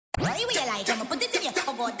Die where you like, I'ma put it in you.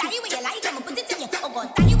 Oh God, die where you like, I'ma put it in you. Oh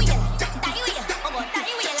God, die where you like, die where you. Oh God, die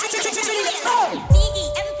where you like, I'ma put it in you.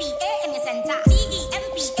 DEMPA in the center.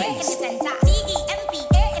 DEMPA in the center. DEMPA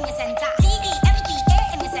in the center. DEMPA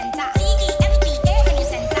in the center. DEMPA in the center. DEMPA in the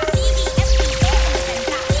center.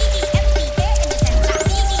 DEMPA in the center.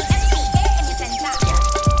 DEMPA in the center.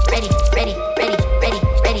 Ready, ready, ready, ready,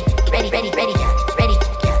 ready, ready, ready, ready, ready,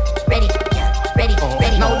 ready, ready,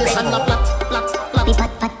 ready. Now this and not plat, plat, plat.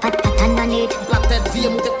 Pat underneath. Platted via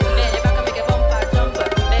mute. Bene back and make a bumper jumper.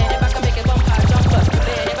 Bene back and make a bumper jumper.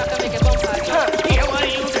 Bene back and make a bumper jumper. Here what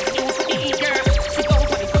you do, girl. Sit down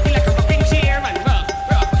for the cookie like a rocking chair and rock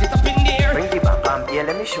it up in there. Bring the bam bam, yeah,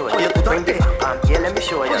 let me show you. Bring the bam bam, yeah, let me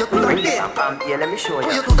show you. Bring the bam bam, yeah, let me show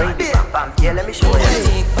you. Bring the bam bam, yeah, let me show you.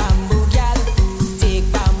 Take bamboo, gal. Take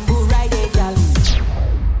bamboo, ride it, gal.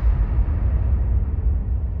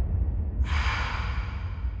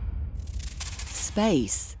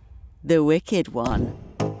 Space, the wicked one.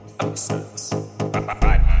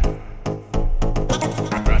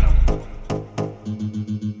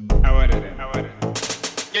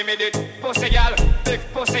 Give me this pussy gal, big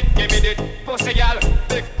pussy, give me this pussy gal,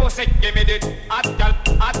 big pussy, give me this hot gal,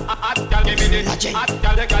 hot gal, give me this hot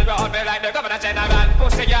gal, the gal behind me like the governor general.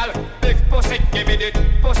 Pussy gal, big pussy, give me this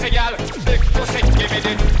pussy gal, big pussy, give me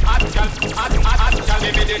this hot gal, hot gal,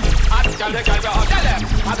 give me this hot gal, the gal behind. Tell them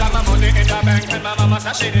I got my money in the bank and my mama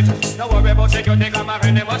sashing it. Don't worry about security, I'm my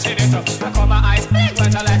friend, they watching it. I call my eyes big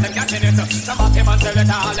when I let them catching it. Some of them until it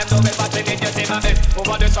all, them don't be watching it. You see my bed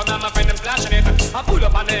over the sun, and my friend them flashing it. I pull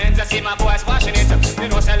up on the ends, I see my boys washing it. You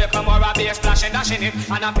know, sell it come more a beer splashing, dashing it.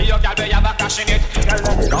 And I feel your girl, you have a cashing it.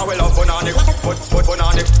 Now we love punani,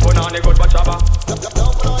 punani, good for chaba.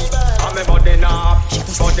 I'm a body now,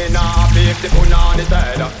 beef the punani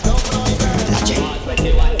dead.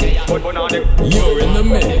 You're in the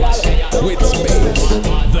mix with Space,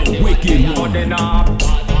 the wicked one.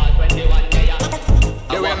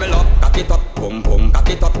 The way me love, cock it up, boom, boom, cock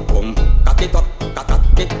it up, boom, cock it up,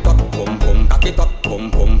 cock it up, boom, boom, cock it up, boom,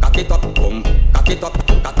 boom, cock it up, boom, cock it up,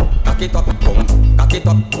 cock it up, boom, cock it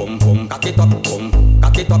up, boom, boom, cock it up, boom,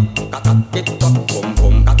 cock it up, cock it up, boom,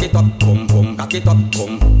 boom, cock it up, boom, boom, cock it up,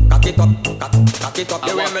 boom, cock it up, cock it up.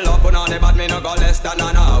 The way me love on the bad, me no go less than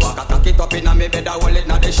an hour. Cock it up inna me bed, I hold it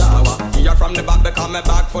inna the shower. Here from the back, because me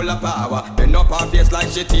back full of power. Bend up her face like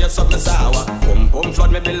she taste something sour. Boom, boom,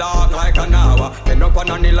 flood me below like an hour. Bend up on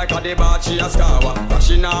her knee like a debauch, she a scour.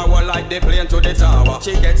 Rushing hour like the plane to the tower.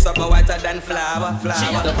 She gets up whiter than flour.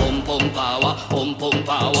 She got the boom, boom power, boom, boom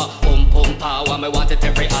power, boom, boom power. Me want it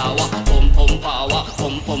every hour. Boom, boom power,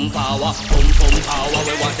 boom, boom power, boom, boom power.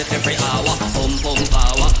 We want it every hour. Boom, boom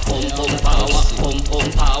power, boom, boom power, boom, boom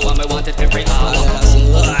power. Me want it every hour. Boom,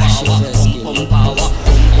 boom power, boom, boom power, boom,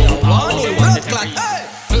 boom power. We want it every hour.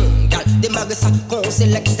 Démarre ça qu'on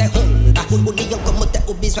sélecte Honda. Union comme t'es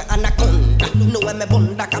au besoin anaconda. Nous aimons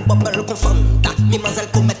bonda qu'à bubble confonda. Mimazelle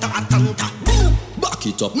commettant attentat. Back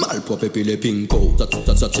it up, malpropre puis les pinko.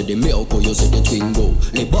 Ça c'est des miracles, yo c'est des twingo.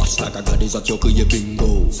 Les boss là qu'a gardé ça tu crié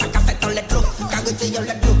bingo. Ça qu'a fait dans les clous, carité dans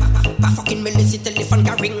les clous. Pas fucking me laisser téléphone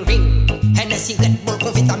qu'a ring ring. Hennessy Red Bull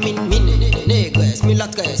con vitamine mine. Négresse,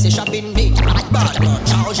 mulâtresse, c'est chabine bing. Badman,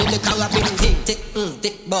 chargé de carabine ding.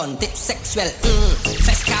 T'es bonne, t'es sexuelle.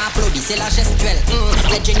 Fesse qu'a applaudi, c'est la gestuelle.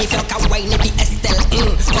 Les Jennifer Kawaii et puis Estelle.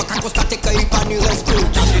 Quand qu'a constaté qu'il n'y a pas nu rescue.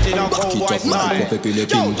 Back it up, malpropre puis les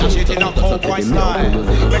pinko. Dash it in a cowboy style.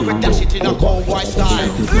 Make we dash it in a cowboy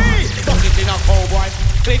style. Dash it in a cowboy.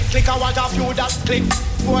 Click, click, I want a few that click.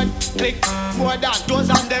 Click, more that. Those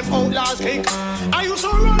and them outlaws click. I used to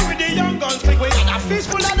run with the young guns click. We got a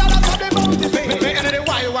fistful of dollars for the bounty pick. Me enter the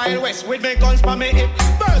wild, wild west with me guns pa me hip.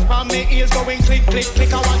 Birds pa me ears going click, click,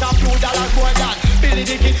 click. I want a few dollars more than Billy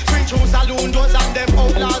Dicky. Swing through saloon, those and them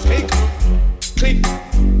outlaws click. Click,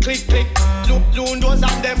 click, click. Loon, those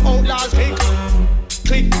and them outlaws click.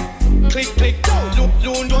 Click, click, click.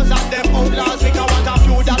 Loon, those and them outlaws click. I want a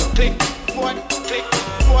few that click.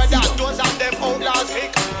 More that, those and them outlaws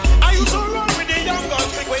click. I used to run with the young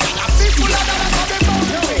guns click. We got a fistful of dollars for the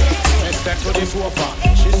bounty. Step to the sofa.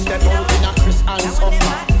 She step out in a Chris and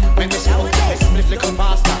sofa. When they smoke, they split little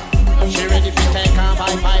faster. She ready to take her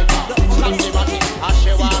by piper. Slap the body as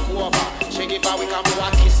she walk over. She give her wick and blow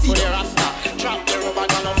a kiss to the rasta. Trap the rubber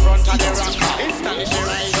down in front of the rocker. Instantly she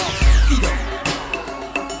rise up.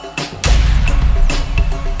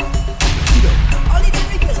 All the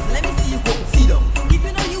Dennery girls, let me see you go. See them. If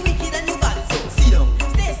you know you wicked and you bad, so see them.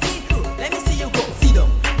 Stay cool, let me see you go. See them.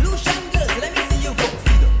 Lucian girls, let me see you go.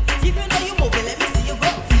 See them. If you know you mobile, let me see you go.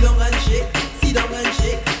 See them and shake, see them and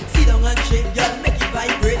shake, see them and shake. Girl, make it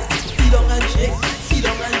vibrate. See them and shake, see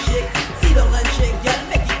them and shake, see them and shake. Girl,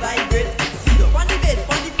 make it vibrate. See them. On the bed,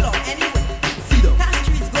 on the floor,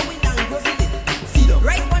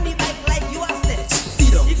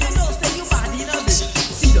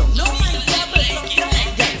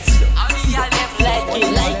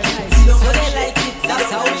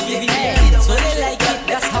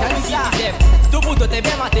 Muto te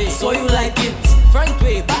bien mate, so you like it. Front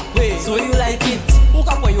way, back way, so you like it.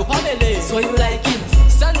 Hook up where you family, so you like it.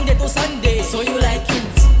 Sunday to Sunday, so you like it.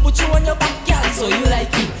 Put you on your back, girl, so you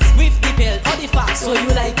like it. With the bell or the fact, so you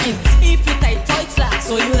like it. If you tight, tight slack,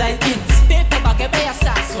 so you like it. Paper back, a bear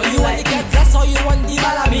sack, so you like it. That's how you want the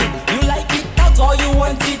balamin. You like it, that's how you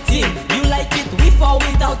want it in. You like it with or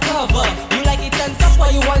without cover. You like it and top,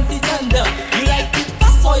 or you want it under. You like it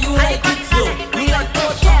fast, or you like it slow. You like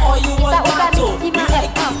torture, or you want battle. You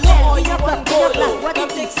like it low, or you want polo. Come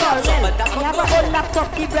take some, but that's I have a whole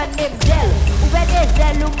laptop, the brand name Dell. Ouvert des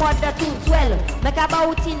ailes, ou mode de tout swell. Make a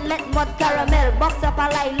boutine, let mode caramel. Box up a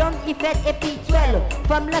nylon, if it et puis 12.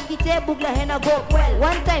 From lucky te bougle, hen a go well.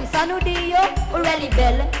 One time, sanu di yo, ou really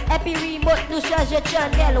bell. Et puis remote, nous charge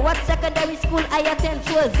channel. What secondary school I attend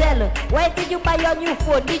to a zell. Where did you buy your new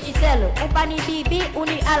phone, Digicel? Upani BB,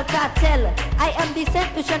 uni Alcatel. I am the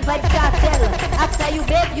Saint-Lucian Vibe Cartel. After you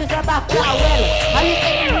babe, use a bath towel. How you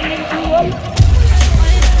saying?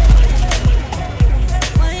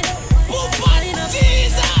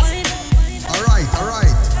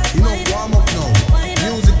 Alright, enough warm up now.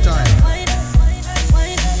 Music time.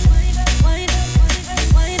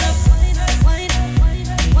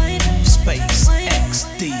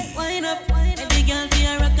 SPACExDEE. Every girl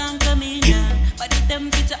feel rock and come in, but the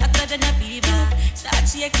temperature hotter than a fever. Start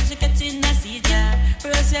shake, she catching a seizure.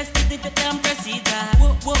 Process to the damn procedure.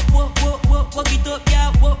 Walk it up,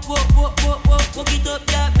 yeah. Walk it up,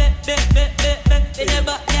 yeah. Bend your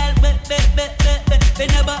back, girl.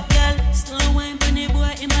 Bend your back, girl. Slow wine, funny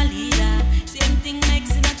boy, in my leader. Same thing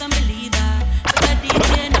makes it not a believer. But a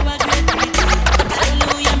DJ never get beater.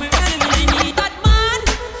 Hallelujah, me really need that man.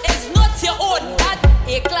 It's not your own. That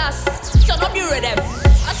A-class. So don't be with them.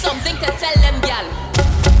 Or something to tell them, girl.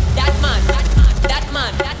 That man. Oh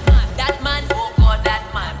God, that man. Oh God, that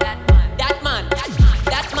man. That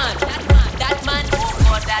man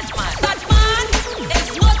is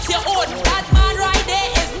not your own. That man right there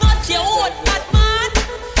is not your own. That man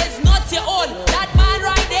is not your own. That man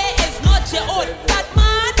right there is not your own. That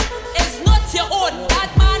man is not your own. That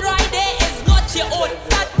man right there is not your own.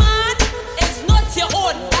 That man is not your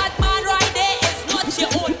own. That man right there is not your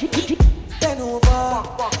own. Bend over.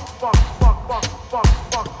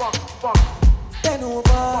 Bend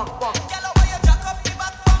over. Bend over.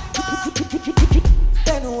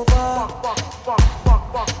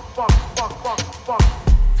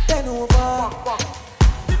 Bend over.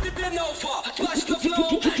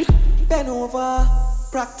 Bend over.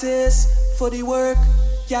 Practice for the work.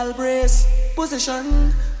 Gal brace.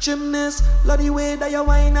 Position. Gymnast. Love the way that you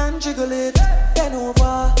whine and jiggle it. Bend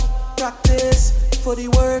over. Practice for the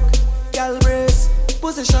work. Gal brace.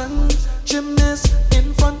 Position. Gymnast.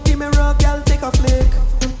 In front the mirror. Gal take a flick.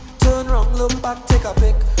 Turn round, look back, take a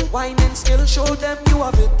pic. Whining skill, show them you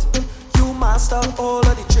have it. You master all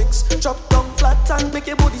of the tricks. Drop down flat and make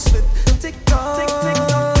your body split. Tick tock, tick tick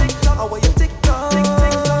tock, tick tock. How are you tick tock, tick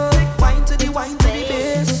tick tock? Wine to the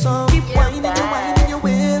bass song. Keep whining your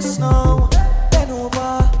waist now. Bend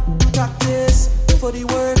over, practice for the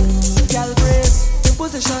work. Gal brace,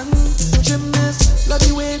 position, gymnast. Love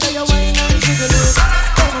the way that you whine and jiggle it.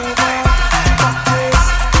 Bend over, practice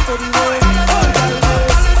for the work.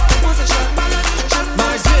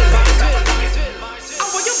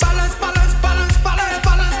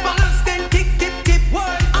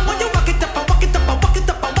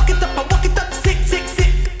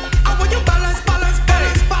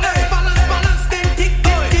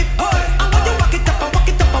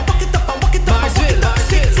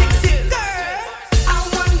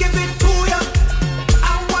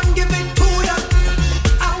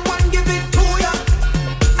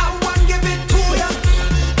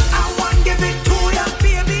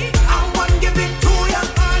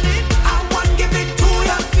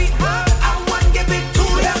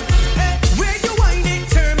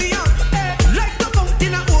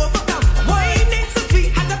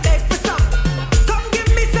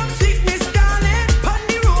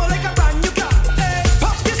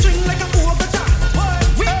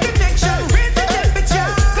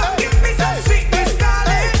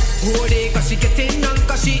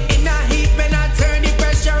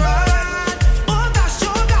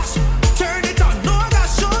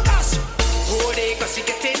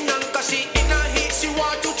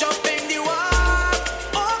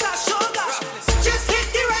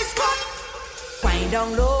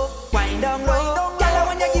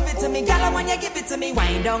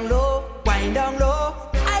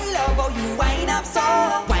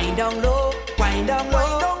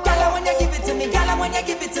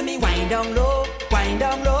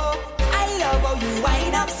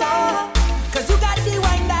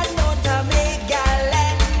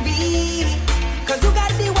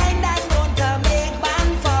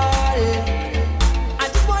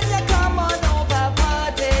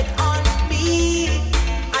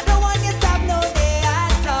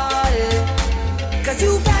 'cause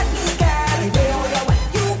you got me, girl. The way how you wine,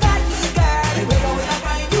 you got me, girl. The way how you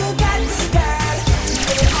wine, you got me, girl.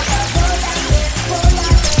 The way how you roll like this, roll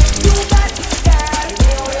like this. You got me, girl. The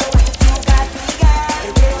way how you wine, you got me, girl.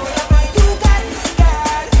 The way how you wine, you got me,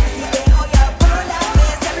 girl. The way how you roll like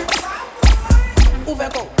this, everybody.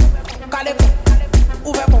 Uveko, kaleko,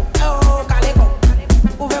 uveko, oh kaleko,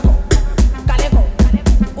 uveko, kaleko,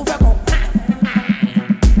 uveko,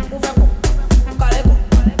 uveko, kaleko,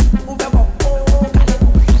 uveko, oh kaleko,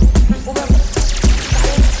 uveko,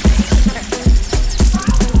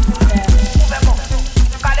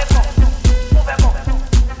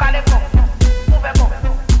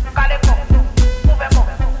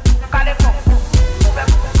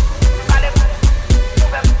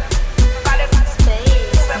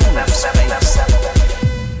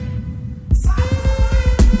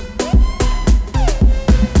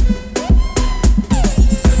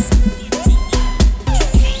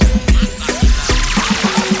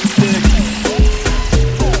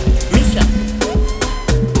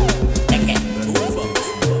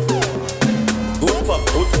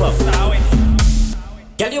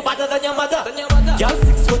 Girl, you better than your mother. Girl,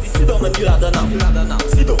 6 foot, sit down and you ladder now.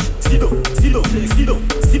 Sit down, sit down, sit down, sit down,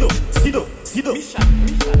 sit down, sit down, sit down.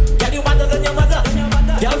 Girl, you better than your mother.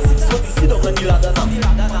 Girl, 6 foot, sit down and you ladder now.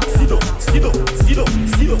 Sit down, sit down, sit down,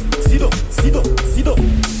 sit down, sit down, sit down, sit down.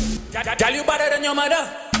 Girl, you better than your mother.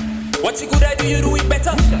 What you good at, do you do it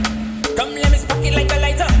better? Come let me spark it like a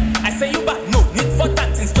lighter. I say you back, no need for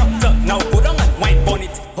dance instructor. Now go down and wine on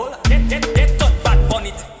it. Hold on, get thought back on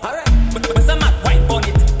it. Alright, but some mad wine on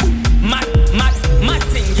it. Mad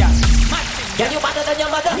thing, yeah. Girl, you better than your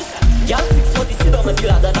mother. Girl, 6 foot, sit down and you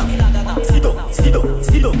ladder now. Sit down, sit down,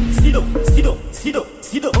 sit down, sit down, sit down, sit down,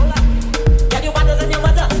 sit down. Girl, you better than your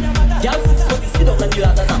mother. Girl, 6 foot, sit down and you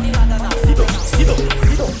ladder now. Sit down, sit down,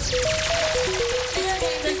 sit down.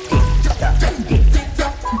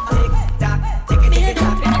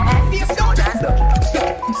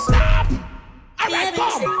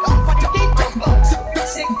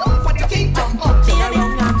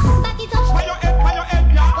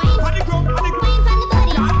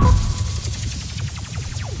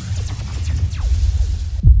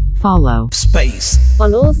 Follow Space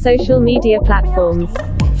on all social media platforms.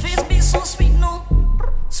 Face be so sweet, no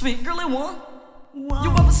sweet girly one.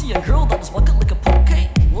 You ever see a girl that was walking like a poke?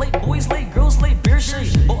 Late boys, late girls, late beer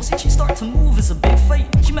shade. Bossy, she start to move, it's a big fight.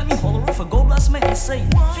 She met me holler off a gold blast man and say,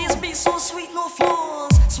 face be so sweet, no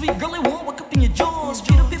flaws. Sweet girly one, walk up in your jaws.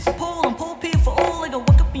 Treat a bit for pole and pole pay for all. Like a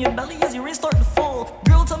walk up in your belly as your rain start to fall.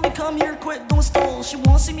 Girl, tell me come here, quick, don't stall. She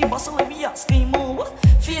wanna see me bustle like me out, scheme on. What?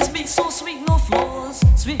 Face be so sweet, no flaws.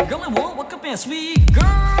 Sweet girl, I want walk up in sweet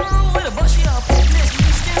girl with a bushy up.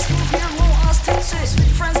 Skin smooth here, long ass tits.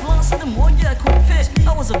 Friends lost in them one, yeah, quick fit.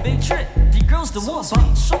 That was a big trick. The girls the one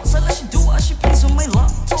bop shorts. I let she do what she please with my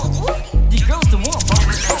laptop. The girls the one bop.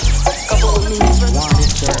 Couple of me, want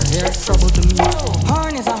it, sir. Here's trouble to me.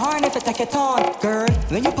 Horn is a horn if you take it on, girl.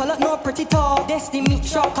 When you pull up, no pretty tall. This the meat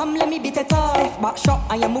shot, come let me beat it all. Stiff back shot,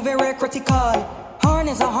 I am moving very critical. Horn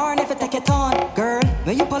is a horn if you take it on, girl.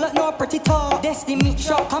 When you pull up, no pretty tall. This the meat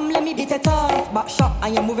shot, come let me beat it all. Back shot, I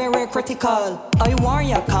am moving very critical. I warn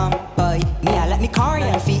ya, come by me, I let me carry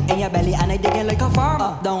your feet in your belly, and I dig in like a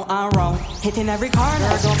farmer. Down and round, hitting every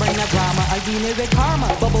corner. Don't bring the drama, I deal it with karma.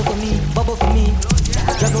 Bubble for me, bubble for me.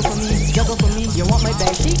 Juggle for me, juggle for me. You want my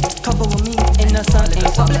bed sheet? Cover with me. In the sun,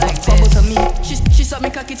 ain't something like bubble to me. She suck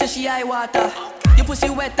me cocky till she eye water. Your pussy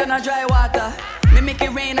wet and a dry water. Me make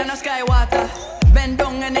it rain and a sky water. Bend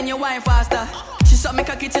down and then you whine faster. She suck me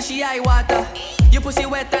cocky till she eye water. Your pussy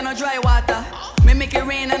wet and a dry water. Me make it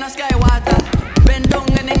rain and a sky water. Bend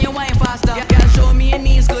down and then you whine faster. Girl, show me your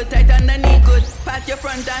knees good, tight underneath good. Pat your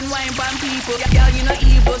front and whine pan people. Girl, you know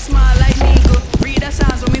evil, smile like Nico. Read the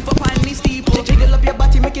sounds when me for pan me steeple. Jiggle up your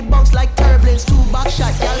body, make it bounce like turbulence. 2 back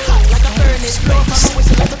shot, girl hot like a furnace. Blow up on my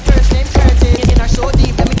whistle like the first name Curtis. In her so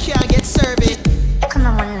deep that me can't get service. Come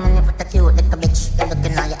on, when you put the cute little bitch. The look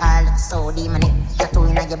in your eye look so demonic. Tattoo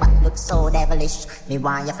in your back look so devilish. Me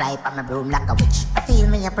want you fly on my broom like a witch. I feel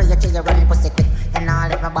me a prayer till you run pussy quick. And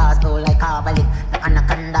all of my bars go like carbolic. No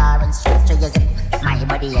anaconda and straight to your zip. My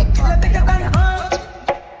body head. Kill a bit you can hold.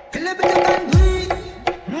 Kill a bit you can breathe.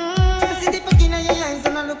 See the fucking in your eyes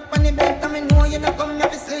and I look on the bed. Come and know you not come here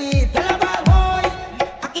to sleep. Kill a bad boy.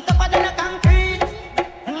 Hack it up than a concrete.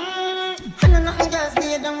 I know nothing just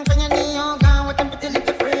lay down for your knee. Oh God, what a pretty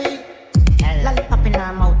little freak. Lollipop in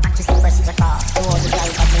her mouth and she suppress the car. So all the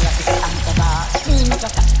guys got me up to say I'm the bar. Me make a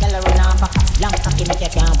cat, girl run on back. Long cocky make you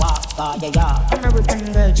can't walk. Yeah.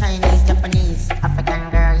 American girl, Chinese, Japanese, African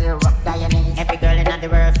girl, Europe, Guyanese. Every girl in the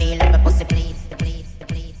world feel like a pussy please.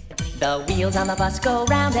 The wheels on the bus go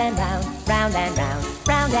round and round, round and round,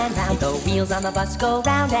 round and round. The wheels on the bus go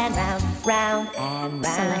round and round, round and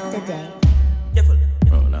round. SPACExDEE.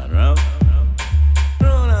 Round and round,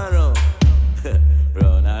 round and round,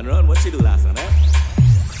 round and round. What she do last time, eh?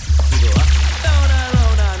 She go up, down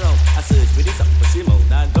and round. I search for this up, but she moan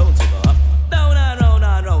and down. She go up, down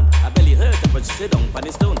and round. I belly hurt her, but she sit down on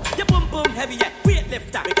the stone. You boom boom heavy, yeah, weight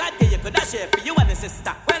lifter. We can't get you could dash for you and the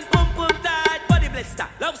sister. When boom boom tight, body blister.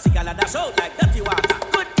 Love cigar and dash out like dirty water.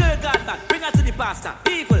 Good girl gone bad, bring her to the pastor.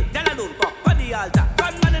 Evil, tell alone fuck on the altar.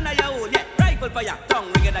 Gunman in your hole, yeah, rifle for ya.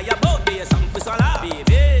 Tongue ringing in your mouth, be a song for swallow.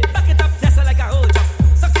 Baby, back it up, just like a hoe jump.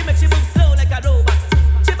 Sucky make she move slow like a robot.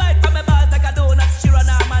 She bite from my balls like a donut. She run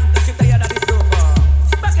her man, cause she tired of the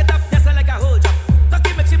sofa. Back it up, just like a hoe jump.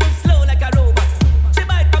 Sucky make she move slow like a robot. She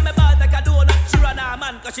bite from my balls like a donut. She run her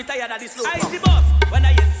man, cause she tired of the slow. I the boss, when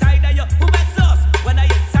I inside of you, who makes loss? When I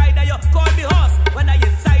inside of you, call me horse. When I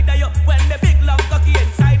inside of you, when the big long cocky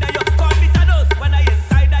inside of you, call me Thanos. When I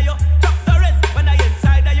inside of you, chop the wrist. When I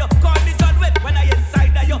inside of you, call me John Wick. When I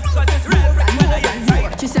inside of you, cause it's real. When I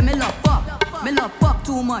inside. She say me love fuck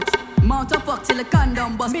too much. Mount of fuck till the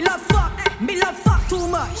condom bust. Me love fuck too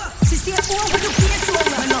much. She say over the place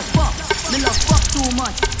over. Me love fuck too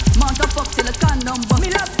much. Mount of fuck till the condom bust.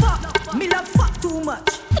 Me love fuck too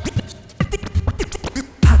much.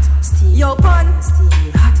 Yo pun,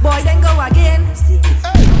 boy then go again.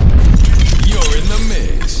 You're in the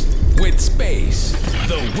mix with Space,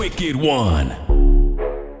 the Wicked One.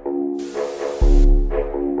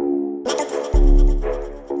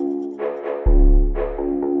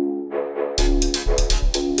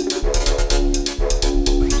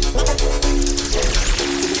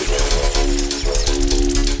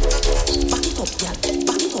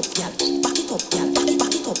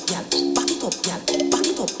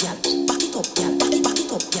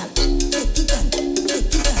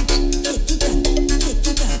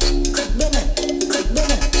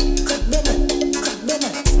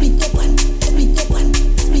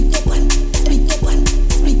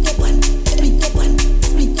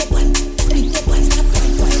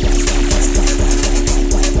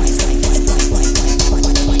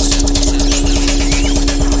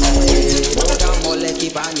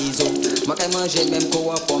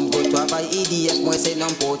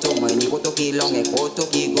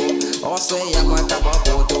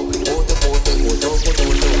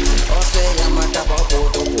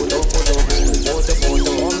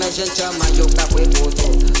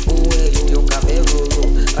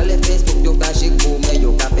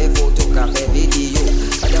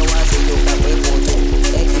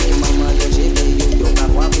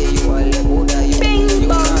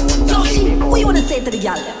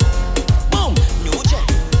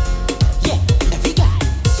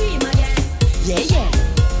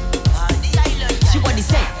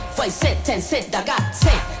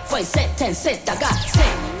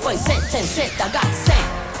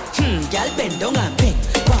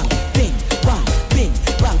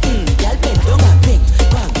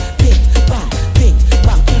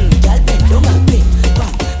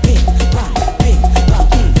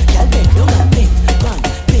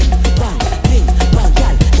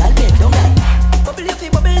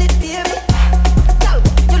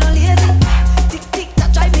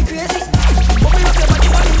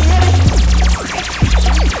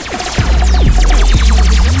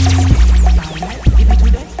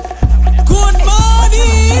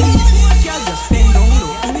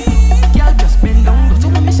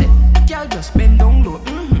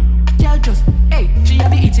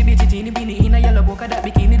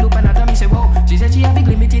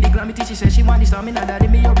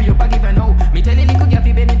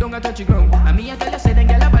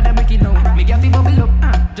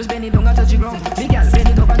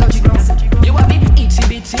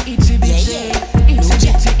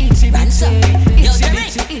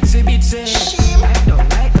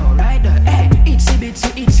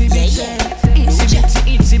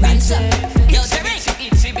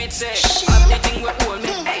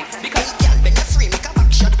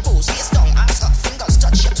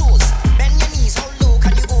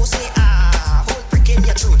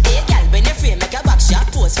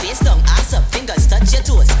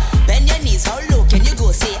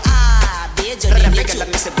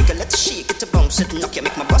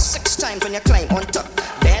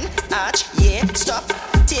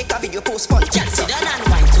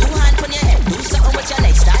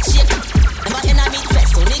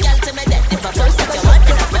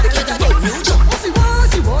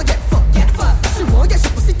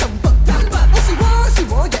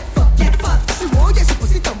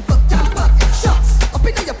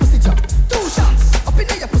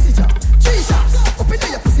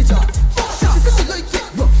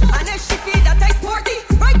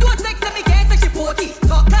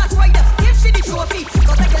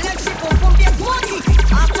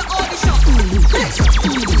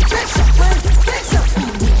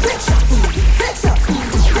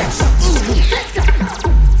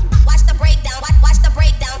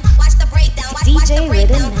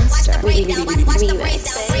 master.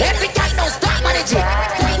 Every guy knows that manage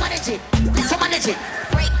it. So manage it.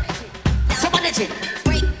 So manage it.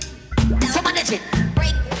 So manage it.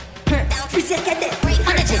 Free second day.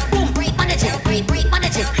 Manage it. Boom. Manage it.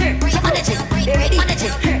 Manage it. So manage it. Manage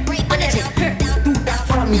it. Manage it. Do that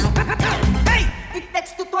for me. Hey! It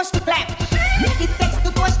takes two touch to clap. It takes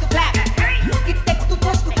two touch to clap. It takes two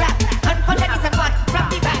touch to clap. And for that is a what? From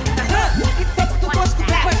the back. It takes two touch to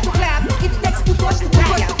clap. It takes two touch to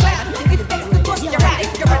clap. It takes two touch to clap.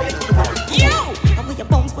 You! I wear your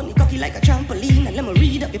bones on the cocky like a trampoline. And let me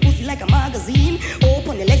read up your pussy like a magazine.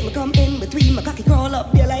 Open your legs, me come in between. My cocky crawl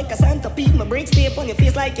up there like a centipede. My brakes stay up on your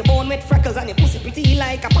face like you're born with freckles. And your pussy pretty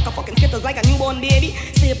like a pack of fucking skittles like a newborn baby.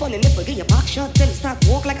 Stay up on your nipple, get your back shot till it start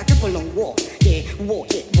walk like a cripple. No walk, yeah, walk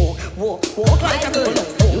like a cripple.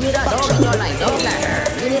 No, you need a dog in your life, dog like her.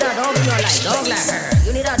 You need a dog in your life, dog like her.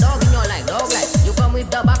 You need a dog in your life, dog like. You come with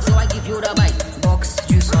the box, so I give you the bite. Box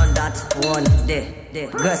juice on that one, there,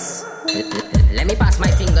 Gus. Let me pass my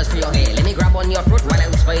fingers through your hair. Let me grab on your throat while I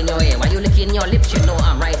whisper in your ear. While you licking your lips, you know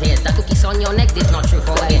I'm right here. That cookies on your neck, this not true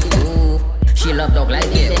for it. Ooh, she love dog like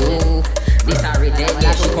it. Ooh, this are dead,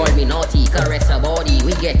 yeah. She call me naughty, caress her body.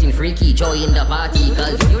 We getting freaky, joy in the party.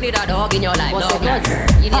 Cause you need a dog in your life, dog like her.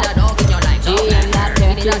 You need a dog in your life, dog like her.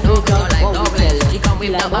 You need a dog in your life, dog like her. She come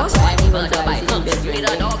with the box, so I give her the bite. You need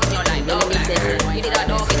a dog in your life, dog like her. You need a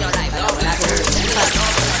dog in your life, dog like her. You need a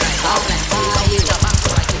dog in your life, dog like her. She come with the box,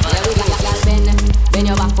 so I give her the bite. Bend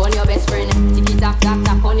your back on your best friend. Tick it tap tap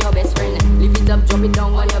tap on your best friend. Lift it up, drop it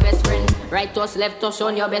down on your best friend. Right toes, left toes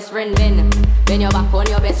on your best friend. Bend your back on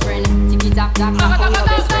your best friend. Tick it tap tap tap on your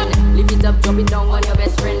best friend. Lift it up, drop it down on your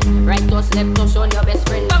best friend. Right toes, left toes on your best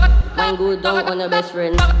friend. Wine go down on your best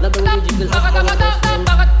friend. Love the way you jiggle up on your best friend.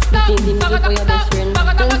 Spitting the middle for your best friend.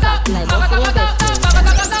 Turn back like boss on your best friend.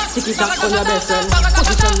 Tick it tap on your best friend.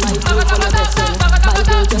 Position my foot on your best friend. My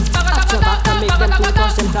girl just at your back and make them two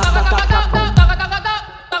toss and tap tap tap tap.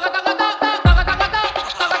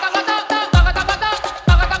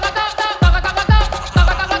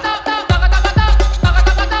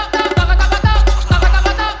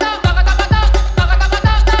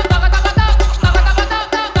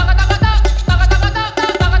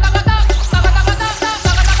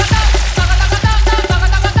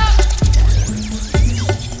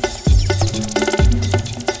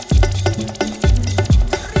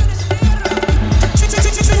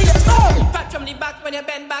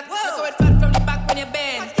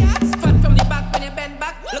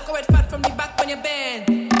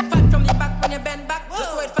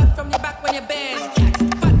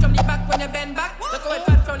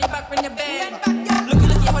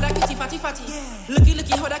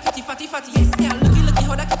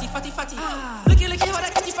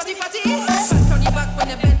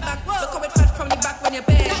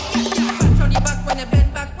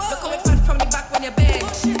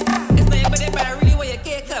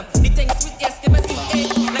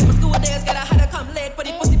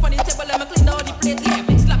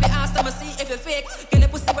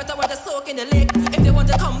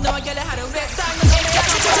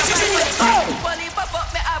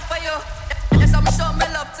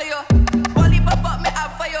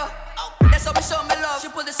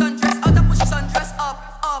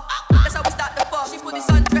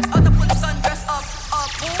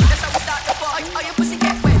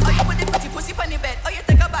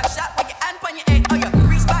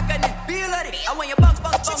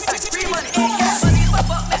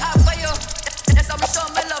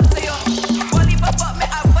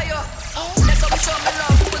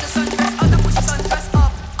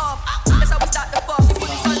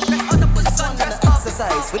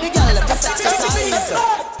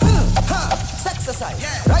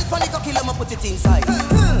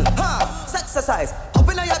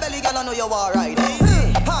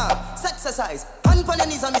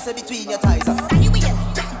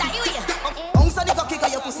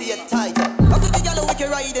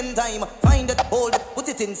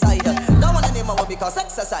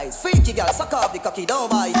 Freaky girl, suck off the cocky, don't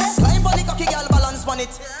buy. Climb on the cocky girl, balance on it.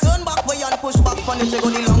 Turn back way and push back on it. We go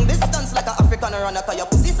the long distance like an African runner. Cause your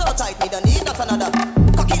pussy so tight, me don't need that another.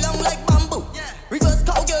 Cocky long like bamboo. Reverse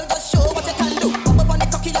cowgirl, just show what you can do. Up on the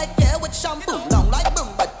cocky like hair with shampoo. Long like boom,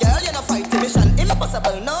 but girl, you're not fighting. Mission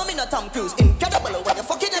impossible, no me not Tom Cruise. Incredible when you're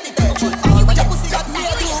fucking at the day. When your pussy got me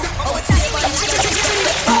a do. Oh, it's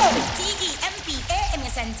T-E-M-P-A in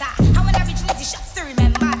your center. How when I reach the shots to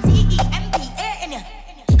remember. T-E-M-P-A in your.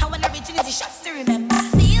 Shots to remember.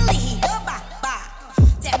 Feel it, go back.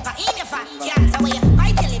 Temper in your fat. Yeah, so when you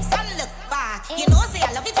bite your lips and look back. You know, say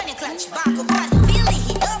I love it when you clutch back. Go on, feel it.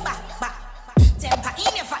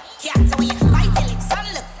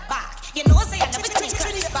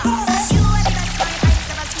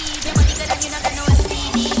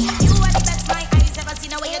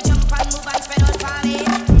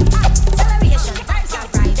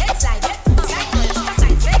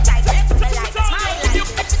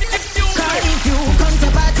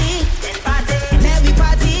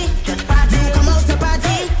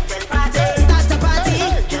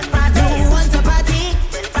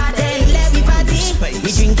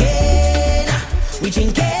 We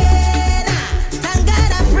drinking, thank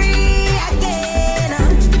God I'm free again.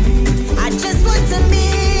 I just want to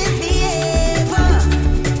misbehave.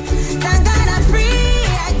 Thank God I'm free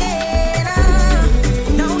again.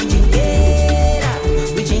 Now we drinking,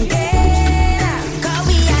 cause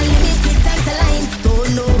we are limited time to line. Don't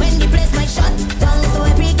know when the place might shut down, so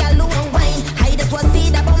every gal who wine, I just want to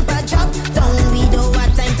see the bumper drop down. We don't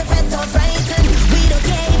have time to fret or frighten. We don't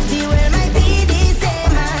care if the world might be the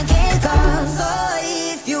same again. Cause so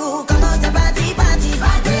if you come out to party,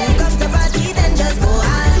 come to party, then just go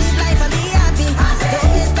and live life and be happy.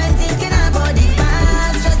 Don't be spend thinking about the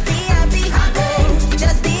past. Just be happy,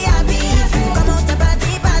 just be happy. If you come out to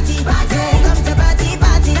party, come to party,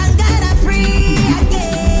 thank God I'm free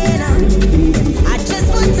again. I just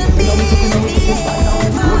want to misbehave.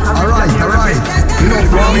 Alright. You know,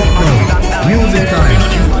 warm up now. Music time.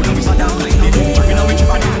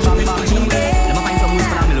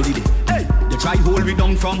 Try hold we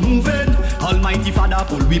down from moving. Almighty Father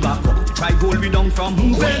pull we back up. Try hold we down from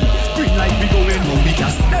moving. Green light we going home we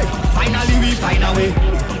can stay. Finally we find a way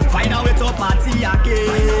to party again.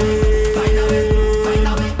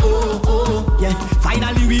 Oh, yeah.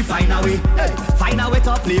 Finally we find a way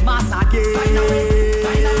to play mass again.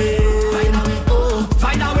 Oh,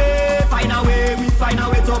 find a way, we find a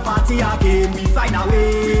way to party again. We find a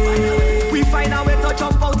way to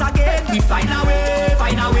jump out again. We find a way,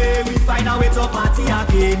 we find a way to party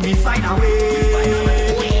again. We find a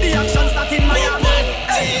way. The action start in Miami.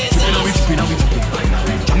 Chipping away.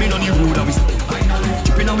 Jamming on the road and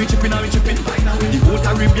we chipping away. The whole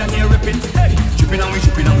Caribbean here ripping. Hey, chipping away.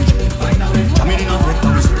 Jamming in our wreck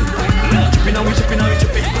and we chipping away.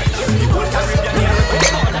 The whole Caribbean here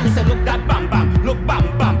ripping. Let me say, look that bam bam, look bam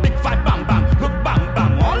bam, big fat bam bam, look bam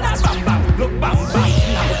bam, all that bam bam, look bam bam.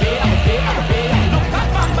 I'm a pay. Look that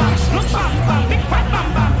bam bam, look bam bam, big fat bam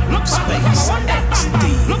bam, look bam bam, all that bam bam,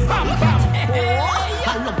 look bam bam.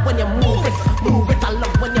 I love when you move it. I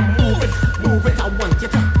love when you move it. I want you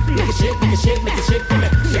to make it shake for me.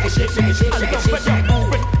 Shake it. I love when you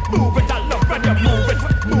move it. I love when you move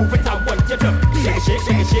it. I want you to shake it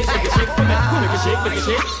for me. Make it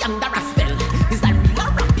shake. I am the rascal. Is that real or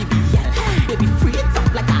rap BBL? Baby, free it up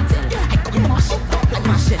like cartel. I come mash it up like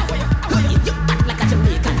Marshall. You act like a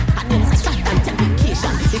Jamaican, and then I start and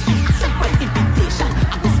vacation. If you accept my invitation,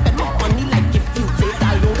 I will spend more money like if you take a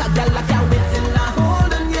look at girl like I wait till I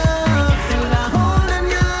hold on ya.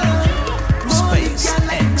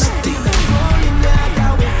 SPACExDEE.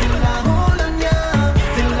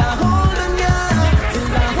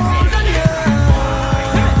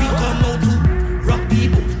 We come out to rock the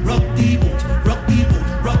boat, rock the boat, rock the boat,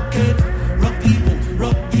 rock it, rock the boat,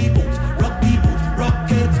 rock the boat, rock the boat,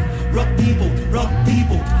 rock it, rock the boat, rock the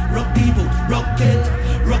boat, rock the boat, rock it,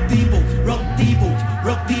 rock the boat, rock the boat,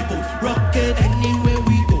 rock the boat, rock it. Anywhere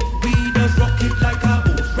we go, we just rock it like a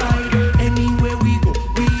boat ride. Anywhere we go,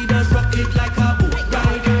 we just rock it like a boat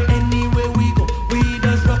ride. Anywhere we go, we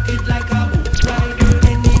just rock it like a boat ride.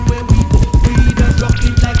 Anywhere we go, we just rock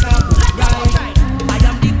it like a boat ride. I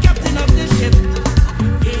am the captain of this ship.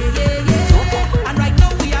 Yeah. And right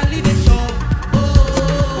now we are leaving shore.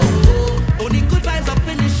 Oh. Only good vibes up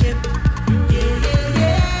in the ship.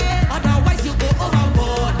 Yeah. Otherwise you go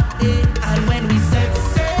overboard. And when we set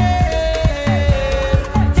sail,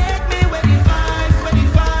 take me where the vibes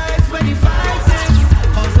is.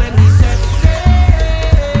 'Cause when we set sail,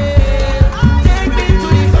 take me to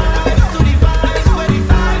the vibes where the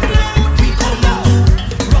vibes is. We come out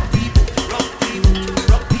to rock the boat, rock the boat,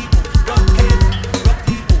 rock the boat, rock it, rock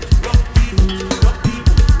the boat, rock the boat, rock the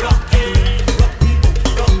boat, rock it, rock the boat, rock the boat, rock it, rock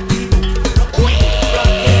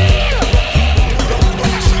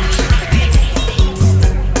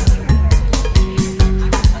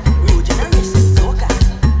New generation soca.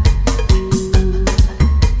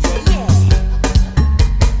 Yeah.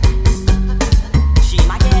 She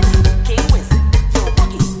my girl, King Wiz, yo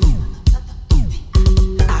boogie.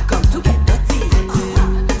 I come to get dirty.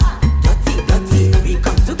 We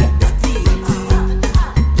come to get dirty.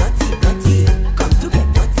 Come to get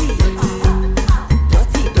dirty.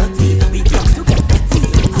 We come to get dirty.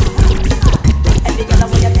 Every girl I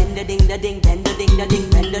want you bend the ding the ding, bend the ding the ding,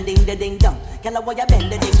 bend the ding the ding dong. Girl I want you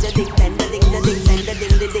bend the ding the ding, bend the ding the ding, bend the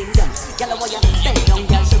ding the ding dong. Girl I want you bend down,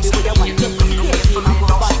 girl show me where you want to. Yeah, she my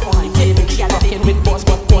bad one, baby. Girl I bend with boss,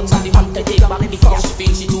 but once on the hunt to take back because she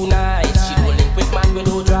feels she too nice. She don't link with man with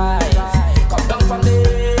no drive. Come down from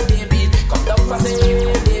there, baby. Come down from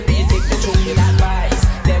there, baby. Take the truth with advice.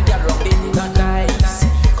 Them girl rock they not nice.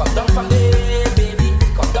 Come down from there, baby.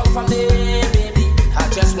 Come down from there, baby. I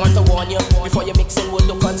just want to warn you before you mix in with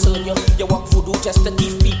the concern you. You walk voodoo just to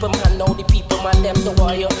thief people, man. Now the people, man, them the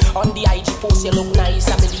warrior. On the IG post you look nice.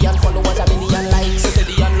 A million followers, a million likes. You say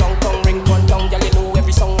the long tongue ring one tongue, girl you know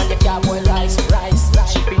every song and you can't boil rice.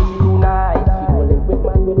 She feel too nice. She rolling with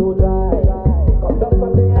man we no dry. Come down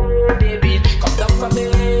from there, baby. Come down from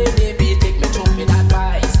there, baby. Take me through with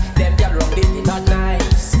advice. Them girl wrong, they not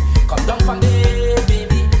nice. Come down from there,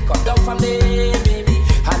 baby. Come down from there, baby.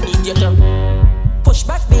 I need you to push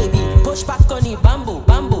back, baby. Push back on the bamboo,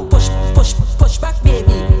 bamboo. Push back,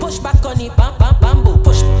 baby. Push back on the bamboo.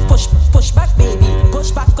 Push back, baby.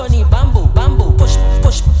 Push back on the bamboo, bamboo. Push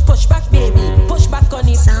back, baby. Push back on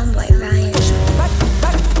the Soundboy Ryan. Push back,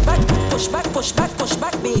 baby. Push back, push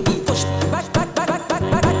back, baby. Push back,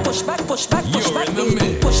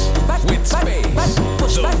 with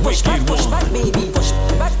Space, push back, baby. Push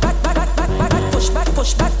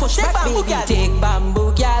back, baby. Take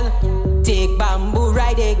bamboo, gal. Take bamboo,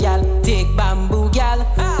 ride it, gal. Take bamboo, gal.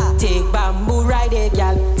 Take bamboo, ride it,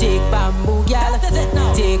 gal. Take bamboo, gal.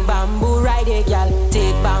 Take bamboo, ride it, gal.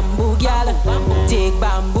 Take bamboo, gal. Take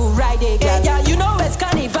bamboo, ride it, gal. Hey, gal, you know it's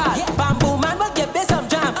carnival. Bamboo man will give me some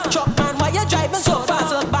jam. Truck man, why you driving so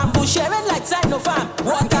fast? Bamboo sharing like side no farm.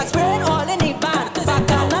 Water spraying all in the band.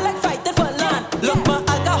 Bacana like fighting for land. Look my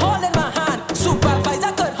alcohol in my hand.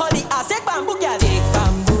 Supervisor could hold the ass. Take bamboo, gal. Take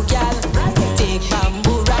bamboo, gal. Take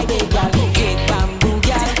bamboo, ride it, gal. Take bamboo,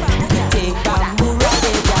 gal. Take bamboo, ride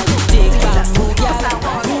it, gal. Take bamboo, gal.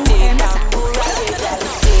 Take bamboo, ride it, gal.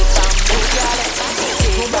 Take bamboo, gal.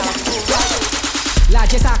 Take bamboo, gal. La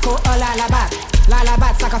Jesako, oh la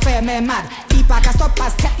bat, ça fait me mad. Keep a stop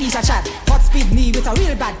pass, tech Isha chat. Hot speed me with a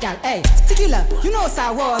real bad gal. Hey, tequila, you know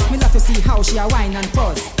Star Wars. Me love to see how she a wine and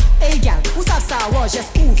pose. Hey gal, who's up Star Wars?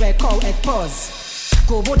 Just move a call and pose.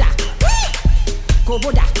 Go boda, go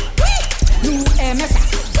boda. New MSA,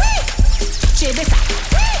 Chebesa,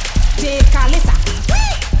 take Kalisa,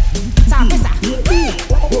 Tambesa,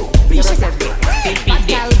 Bishesa, bad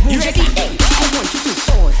gal, Bujesa. I want you to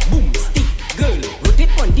pause, boom, stick, girl,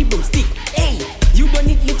 rotate on the broomstick. Hey, you don't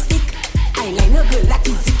need lipstick. Eyeliner, girl, that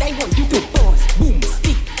is it. I want you to pause, boom,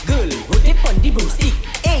 stick, girl, rotate on the broomstick.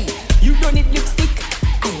 Hey, you don't need lipstick.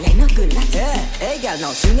 Eyeliner, girl, that is it. Hey, girl,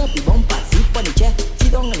 now swing up the bumper, sit on the chair.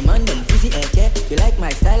 Sit down on the man, then fizzy hair care. You like my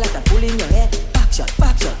style as I'm pulling your hair.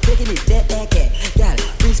 Back shot, taking it there, hair care. Girl,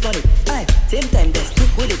 please on it. Aye, same time, then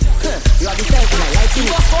stick with it. You have the style and I like it.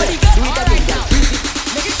 Do it again, girl.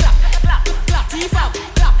 Make it clap, clap, clap, teeth out,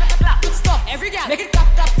 clap, clap, stop, every girl. Make it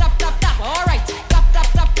clap, clap, clap, clap, clap, alright. Clap,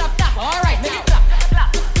 clap, clap, clap, clap, alright. Make it clap,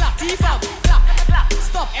 clap, clap, teeth out, clap, clap,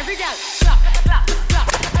 stop, every girl. Clap, clap, clap,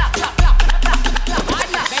 clap, clap, clap, clap, clap,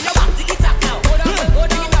 clap. Bend your back, tick it up now. Go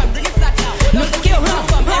down it down, bring it flat now. No skill,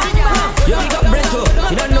 from every girl. You got Brento,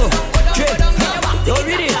 you don't know. Trip, don't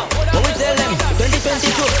read it. What we tell them?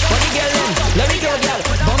 2022, for the girl them. Let me go, girl.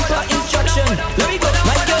 Bumper instruction. Let me go,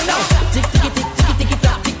 my girl now. Tick, tick, tick, tick, tick, tick,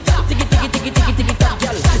 tick, tick, tick, tick, tick, tick, tick, tick,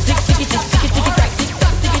 girl. Tick, tick, tick, tick, tick, tick, tack, tick,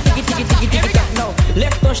 tick, tick, tick, tick, tick, tack. Now,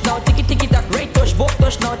 left touch now, tick, tick, tack. Right touch, both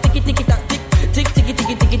touch now, tick, tick, tack, tick, tick, tick, tick,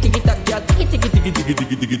 tick, tick, tack, girl. Tick, tick, tick, tick,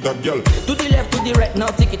 tick, tick, tack, girl. To the left, to the right now,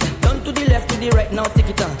 tick it. Down to the left, to the right now, tick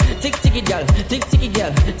it on. Tick, tick it, girl. Tick, tick it,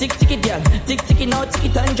 girl. Tick, tick it, girl. Tick, tick it now, tick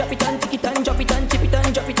it on, drop it on, tick it on, drop it on, tip it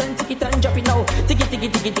on, drop it on, tick it on, drop it now. Tick it, tick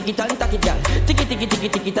it, tick it, tick it on, tack it, girl. Tick it, tick it, tick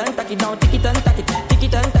it, tick it on, tack it now, tick it on, tack it, tick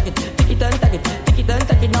it on, tack it, tick it on, tack it, tick it on,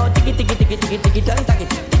 tack it now, tick it, tick it, tick it, tick it, tick it on, tack it,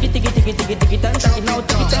 tick it, tick it, tick it, tick it, tick it on, tack it now,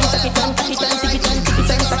 tick it on, tack it on, tack it on, tick it on, tick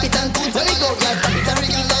it on, tack it on. Let me go, girl. Tack it on,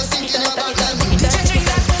 tick it on, tick it on, tack it on, tick it on, tick it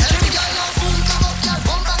on.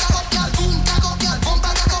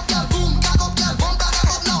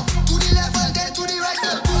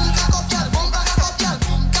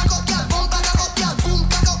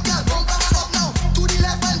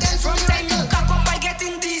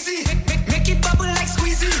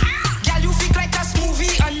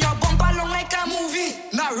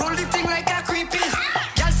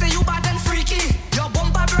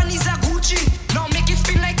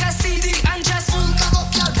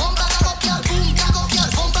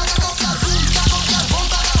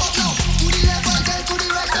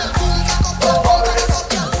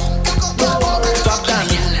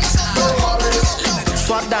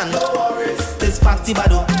 This party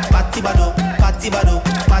bado, party bado, party bado,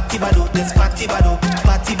 party bado. This party bado,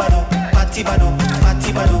 party bado, party bado,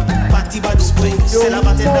 party bado, party bado. Tell a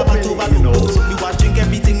bartender about overload. We want drink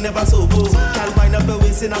everything never sober. Can't wind up the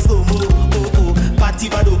waist in a slow mo. Oh oh, party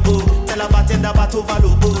bado. Tell a bartender about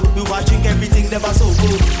overload. We want drink everything never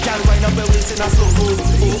sober. Can't wind up the waist in a slow mo.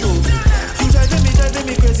 Oh oh, you driving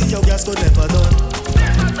me crazy. Your gas go never done.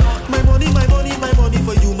 My money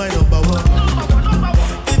for you, my number one.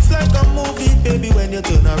 Like a movie, baby, when you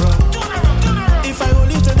turn around. If I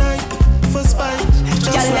hold you tonight, for spite.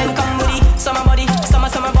 Girl, them come with it, summer body, summer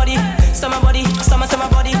body, summer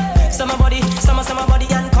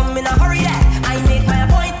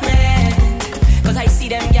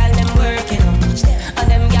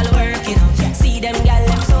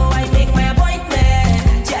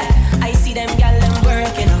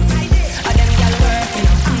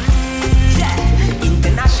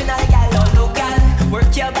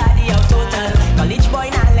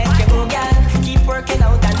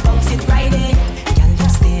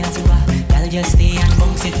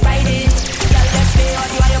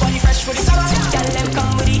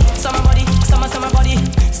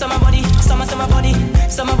summer body,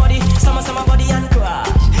 summer body, summer body and crash.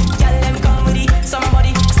 Girl, them come with it. Summer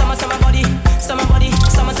body, summer body, summer body,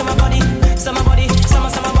 summer body, summer body,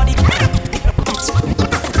 summer body.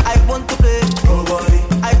 I want to play, nobody.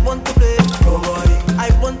 I want to play, nobody. I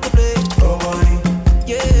want to play, nobody.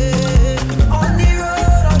 Yeah. On the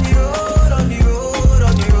road, on the road, on the road,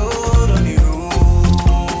 on the road, on the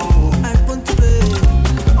road. I want to play.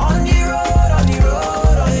 On the road, on the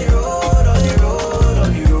road, on the road, on the road, on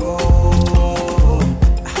the road.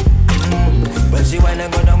 When she wanna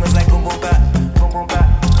go down, it's like boom boom back, boom boom back,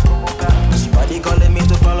 boom boom back. She body calling me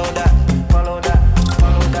to follow that, follow that,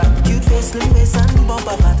 follow that. Cute face, slim waist and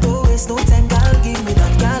bumper fat. Oh, waste no time, girl, give me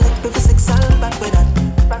that. Girl, like perfect sex, I'll back with that,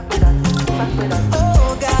 back with that, back with that.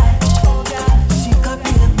 Oh God, she got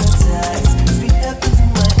me hypnotized. Sweet heavens in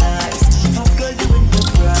my eyes. Top girl, you in the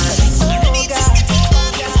prize. Oh God,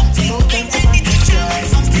 no time to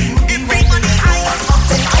fantasize. You be right when I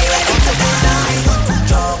ready to dance.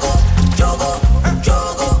 Jogo, jogo,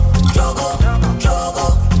 jogo, jogo, jogo,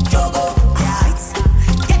 jogo.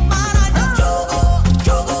 Get mine on the jogo,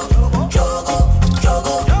 jogo, jogo,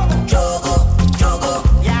 jogo, jogo, jogo.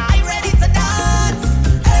 Yeah, I ready to dance.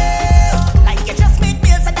 Hey, like you just made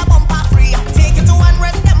meals at the bumper free. Take you to one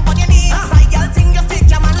rest them on your knees. Side girl thing, just take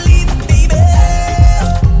your man leave, baby.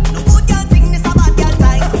 No good girl thing, this a bad girl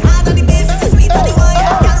time. Hard on the bass, it's sweet on the wine.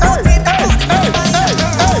 Girl rotate the body, it's fine.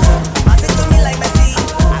 Pass it to me like Messi.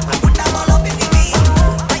 I will put that ball up in the beat.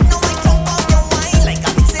 Right now I jump off your wine like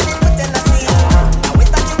I'm mixing it with Dennery. I wish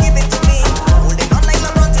that you give it to me. Holding on like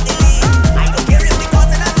LeBron to the lead. I don't care if we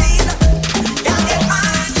cause in a scene. Girl, get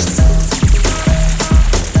mine.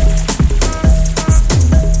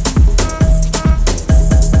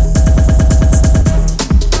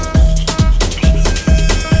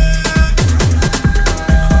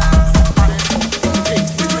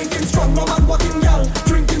 Drinking strong rum and walking gal.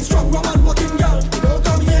 Drinking strong rum and walking gal. We don't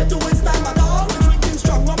come here to waste time at all. We drinking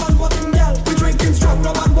strong rum and walking gal. We drinking strong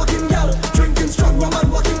rum and walking gal. Drinking strong rum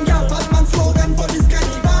and walking gal. Bad man slogan for this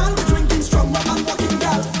carnival. We drinking strong rum and walking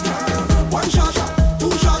gal. One shot,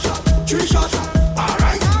 two shot, three shot.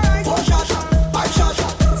 Alright. Four shot, five shot,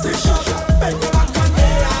 six shot. Bend your back and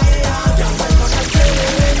yeah. Can't find no like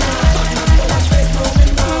killing. Bad man go watch face no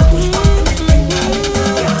window. Push back the big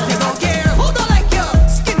You don't care who don't like you.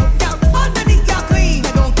 Skin up down underneath your clean.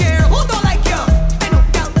 You don't care who don't like you. Bend up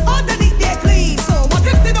down underneath their clean. So what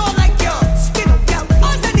if they don't like you? Skin up down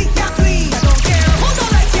underneath your clean. You don't care who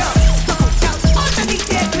don't like you. Come up down underneath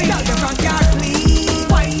their clean. Girl, your front yard clean.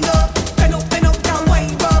 Wind up, down,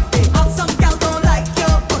 wind up. Have some gal don't like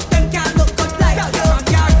you, but them can't look good like you. Your front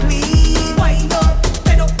yard clean. Wind up,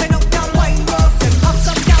 down, wind up. Them have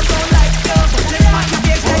some gal don't like you, but them man you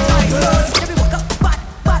get like virus. Let me walk up,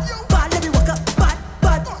 bad. Let me walk up, bad.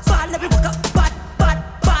 Let me walk up, bad.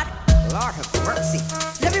 Lord have mercy.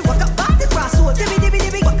 Let me walk up, bad. This grass road.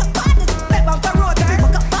 Dibby. Walk up, bad. This bed bumper road. Let me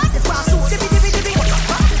walk up, bad. This grass road. Dibby. Walk up,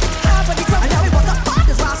 bad. Half of the club. Let me walk up, bad.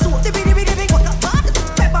 This grass road. Dibby. Walk up, bad. This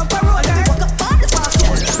bed bumper road. Let me walk up, bad. This grass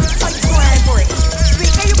road. I'm swearing for it.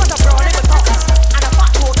 Sweet, you got a brown in the top. And a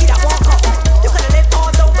fat cookie that won't come. You could have lived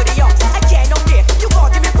all over the yacht. I can't no there. You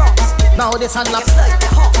can't give me props. Now this and Like a slide, the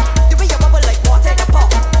hot. The way you bubble like water in the pot.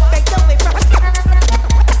 Bang down with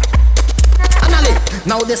Anale.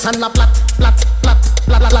 Now this and la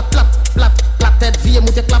platted via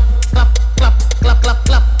mute clap.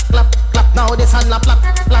 Now this and la plat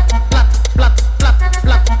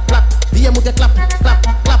via mute clap.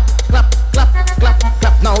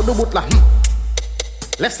 Now do boot la.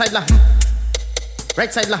 Left side la.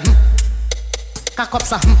 Right side la. Cock up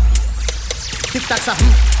sa. Tic tac sa.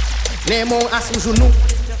 Nemo as usual.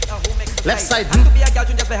 Left side,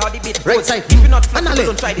 right side, If you're not flexible, Anale.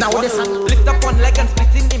 don't try this Now one. this and Lift up one leg and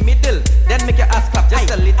split in the middle. Then make your ass clap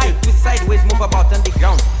just a little. Twist sideways, move about on the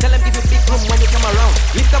ground. Tell them give you big room when you come around.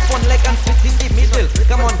 Lift up one leg and split in the middle.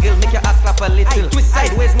 Come on, girl, make your ass clap a little. Twist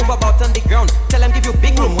sideways, move about on the ground. Tell them give you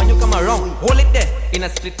big room when you come around. Hold it there in a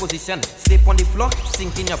split position. Sleep on the floor,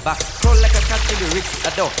 sink in your back. Crawl like a cat till you reach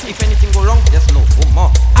a door. If anything go wrong, just know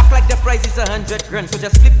more. Act like the price is 100 grand. So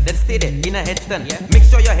just flip, then stay there in a headstand. Make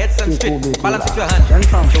sure your headstand straight. Balance with your hand.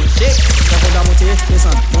 Don't shake.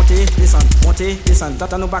 Listen,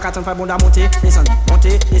 tata no back at and 5 bunda monte, listen,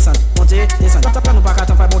 tata no back at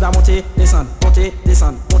and 5 bunda monte, listen,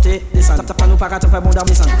 tata no back at and 5 bunda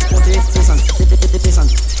listen,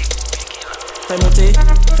 fais monter,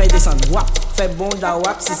 fais descendre, wap, fais bunda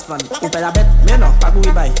wap, suspend, ou paie la bête, mais non, pas pour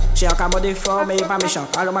y bailler, j'ai un camode fort, mais il est pas méchant,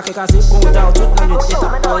 alors ma cassé, bunda tout le monde,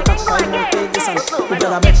 étape par étape, fais monter, descendre, ou paie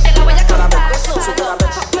la bête, fais la bête, sous la bête.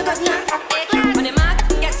 On the mark,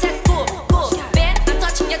 get set, go. Bend and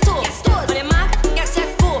touch your toe. On the mark, get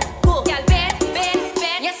set, go. Girl, bend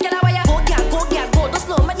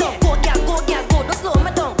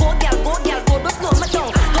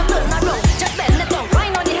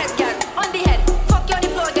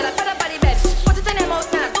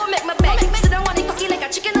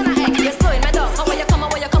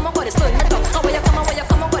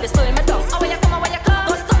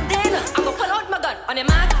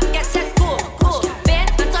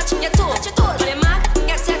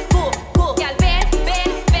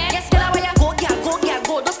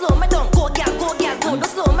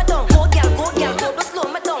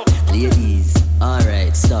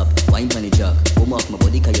my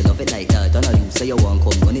body, cause you love it like that. Don't know you say you want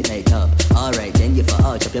come run it like that. Alright, then you for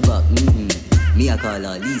arch up your back. Me I call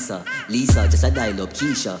her Lisa, Lisa just a dial up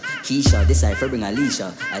Keisha, Keisha decipher bring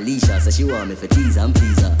Alicia, Alicia say she want me for tease and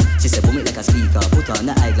please her. She say boom it like a speaker, put on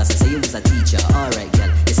the eyeglasses, say you was a teacher. Alright girl,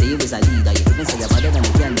 you say you was a leader, you even say you're better than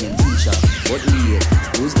the girl named Keisha. But wait,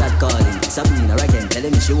 who's that calling? Sabrina again,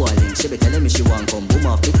 telling me she wanting, she be telling me she want come boom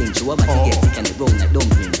off the thing, she want my ticket, and it roll like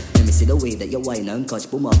dumpling. Let me see the way that you whine and catch,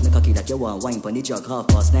 boom off the cocky that you want, wine pon the truck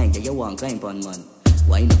 9:30, yeah you want climb pon man.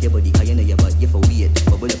 Wine up your body, cause you know your body for weird.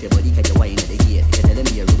 Bubble up your body, cause you wine at the gate. You're telling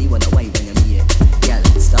me you really wanna wine when you're here. Girl,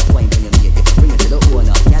 stop wine when you're here. If you bring it to the owner,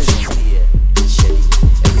 girl, don't see it. Shelly,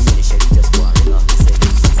 every minute Shelly just walking off the set.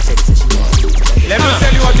 Shelly says she wants. Let me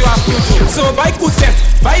tell you what you have to do. So by Koutet,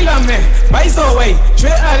 by la main, by Zoé, je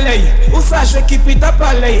vais aller. Où ça, je vais keep it up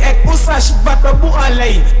aller. Et où ça, je bat pas pour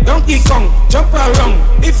aller. Donkey Kong, jump around.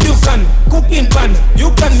 If you can, cook in pan. You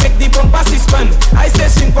can make the bumper spin. I say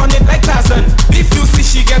swing on it like Tarzan. If you see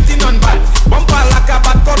she getting on bad, bumper like a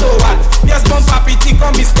bad coloral. Yes, bumper pity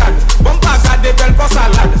come is cad. Bumper got the bell for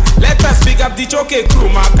salad. Let us big up the choke crew.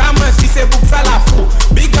 Ma come si c'est pour ça la fou.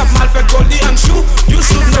 Big up Malfait Goldie and Shoe. You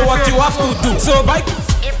should know what you have to do. So bye.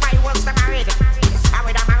 If I was married, I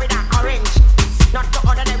would have married an orange. Not the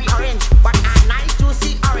ordinary orange, but a nice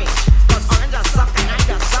juicy orange. Cause orange just suck and I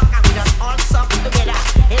just suck and we just all suck together.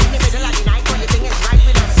 In the middle of the night when the thing is right,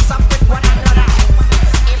 we just suck with one another.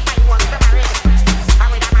 If I was married, I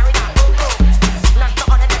would have married a coco. Not the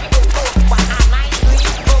ordinary coco, but a nice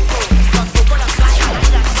sweet coco. Cause coco just slide and I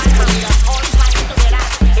just slide and we just all slide together.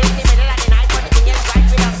 In the middle of the night when the thing is right,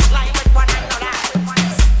 we just slide with one another.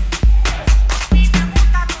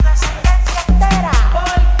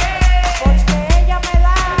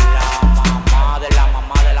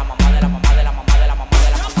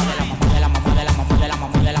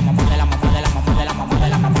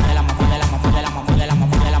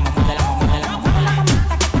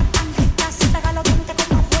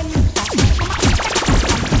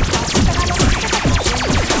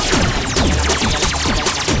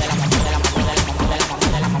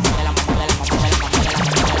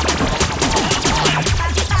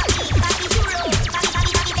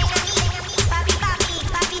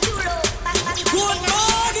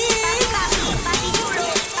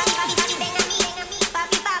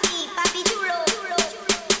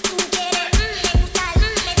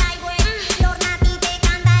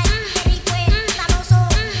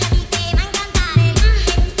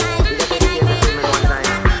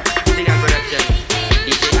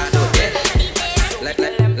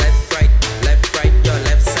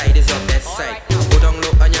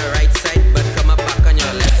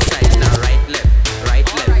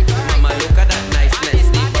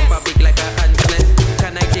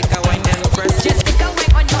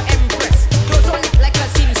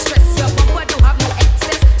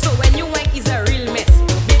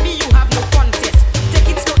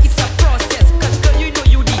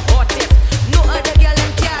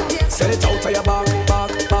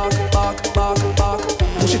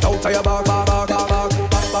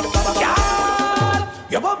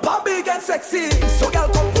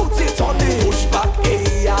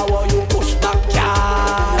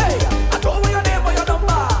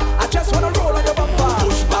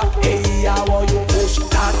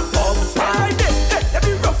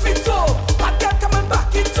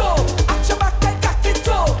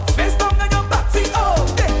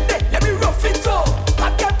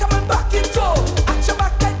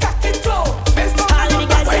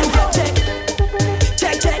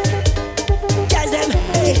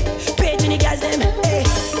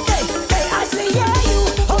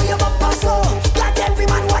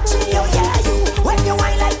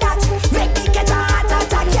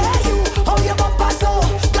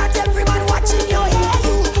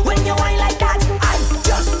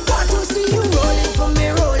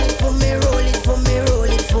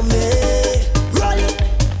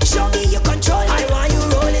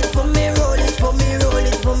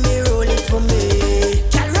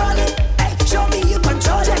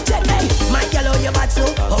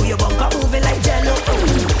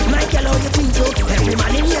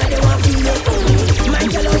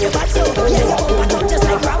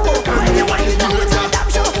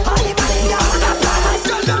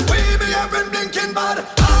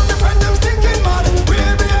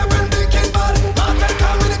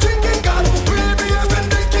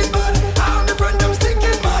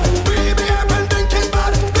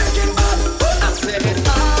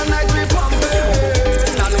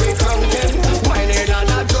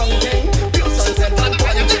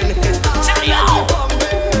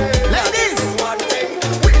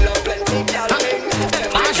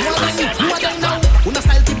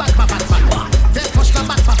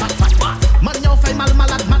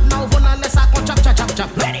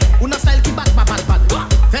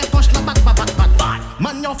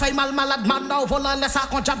 ça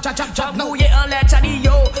qu'on jab jab jab jab. Mouillé en lait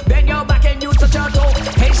chadillo, bend your back and you touch your toe.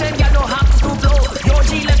 Haitian girl know how to flow. Yo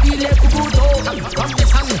G le file coucouto. Comme des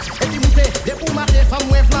sangs, et puis mouté, des pour mater, femme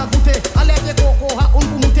oué flan goûter. Enlève les coco, ha on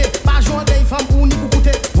pour mouter. Pas joint des femmes pour ni pour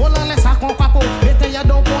goûter. Volant les sacs en capot, mettez y'a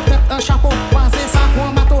donc on tête un chapeau. Passez ça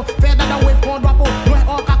en bateau, fait dada wave qu'on doit peau. Loin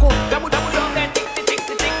en caco. Dabou dabou dom den tic tic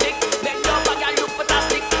tic tic tic. Bend your back and you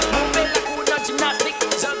fantastic. Move it like cool not gymnastic.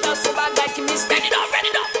 J'entends ce bagage qui me stand it up.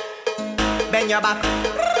 Bend your back,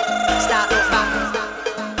 start look back.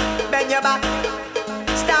 Bend your back,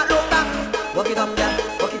 start look back. Walk it up, girl.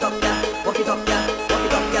 Walk it up, girl. Walk it up, girl. Walk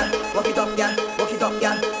it up, girl. Walk it up, girl. Walk it up,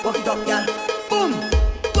 girl. Walk it up, girl. Boom.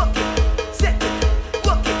 Walk it, set it.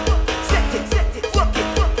 Walk it, set it, set it. Walk it,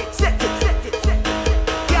 set it, set it, set it.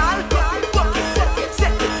 Girl, walk it, set it,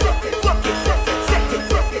 set it, set it. Walk it, set it, set it,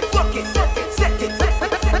 set it. Walk it, set it, set it, set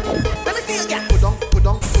it. Let me see you, girl. Put on, put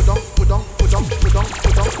on, put on, put on, put on, put on,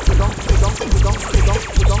 put on, put on, put on, put on, put on,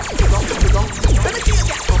 put on, put on, put on. Let me see you,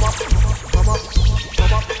 girl. Come up, come up,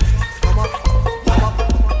 come up, come up, come up,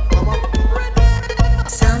 come up.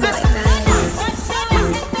 Sound like that.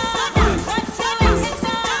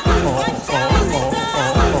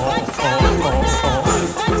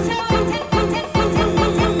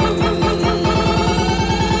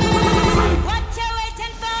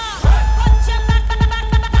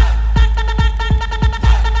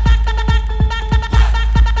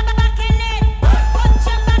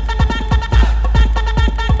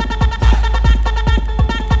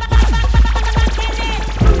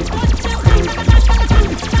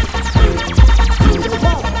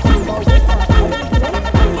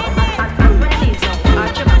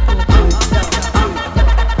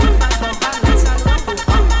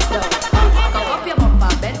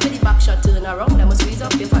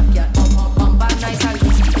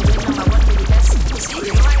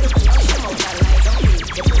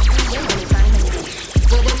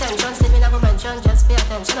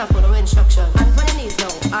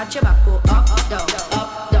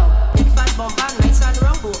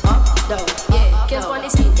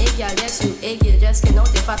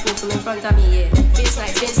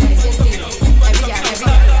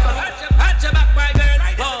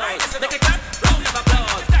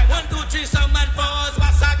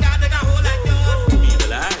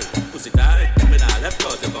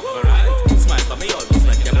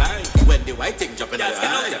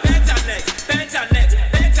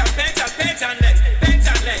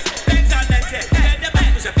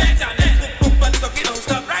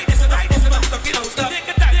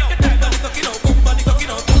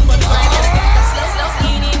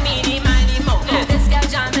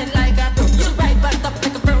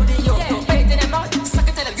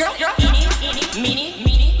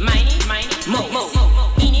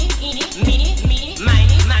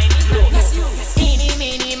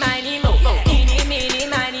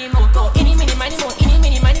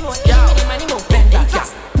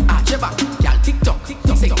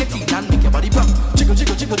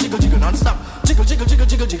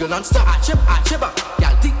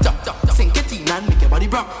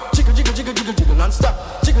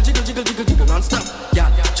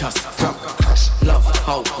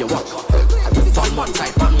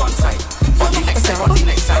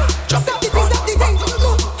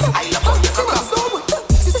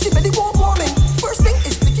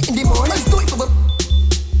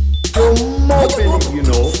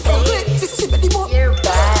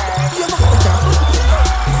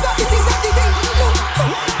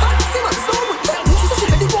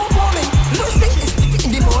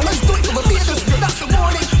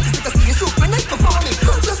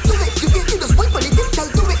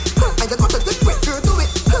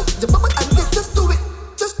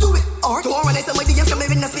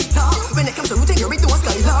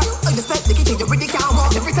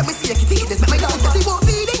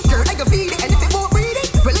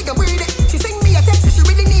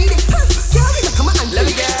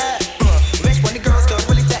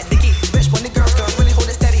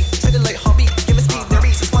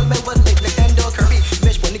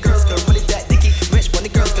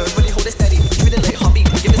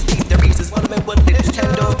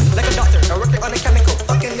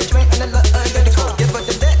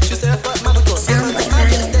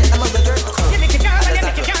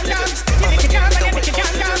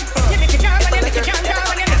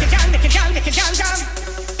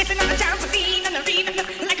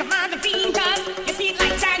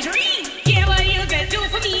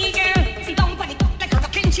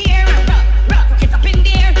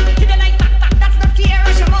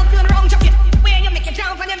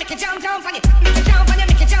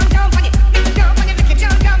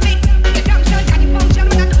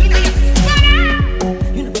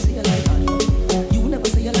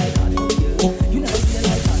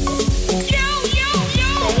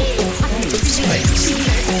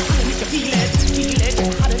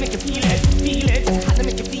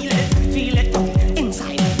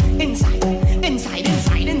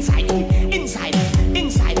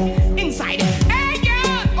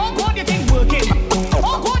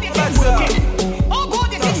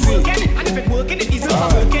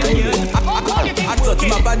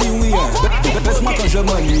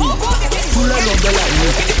 m'ennuie. Tout le long de la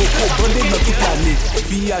nuit, coco bandé dans toute l'année.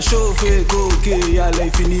 Fille à chauffer, coquet, y'a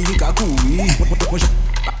fini, qu'à courir.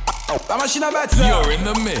 La machine à battre. You're in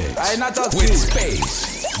the mix with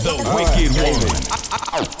Space, the wicked woman.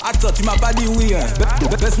 Attends, tu m'as pas dit oui, hein.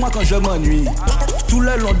 Laisse-moi quand je m'ennuie. Tout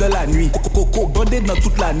le long de la nuit, coco bandé dans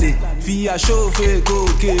toute l'année. Fille à chauffer,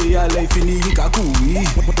 coquet, y'a fini, qu'à courir.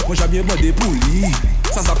 Moi j'ai bien bandé pour lui.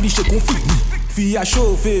 Ça s'applique chez conflit. Fille à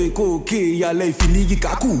chauffer, coquet, y'a fini,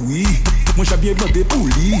 qu'à courir. Moi j'ai bien bandé pour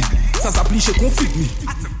lui. Ça s'applique chez conflit.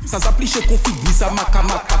 Ça s'applique chez conflit, ça m'a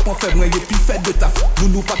kamaka, qu'on fait moins et puis fait de taf.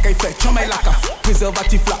 Nous pas qu'à faire, chambé la caf.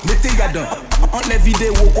 Préservatif là, mettez gadin. Enlève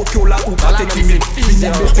vidéo, coquille là, ou pas t'es timide. Fini,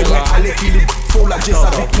 mettez moi à l'équilibre. Faut la j'ai sa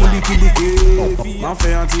vie pour l'équilibre. M'en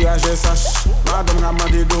fait un tirage sach. Madame m'a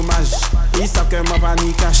demandé dommage. Il savent que m'a pas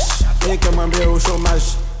ni cash. Et que m'a bien au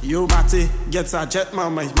chômage. Yo Matty, get sa jet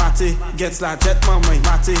maman, Matty, get sa jet maman,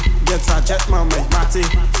 Matty, get sa jet maman, Matty.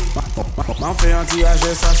 M'en fait un tirage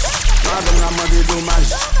sach. Madame m'a demandé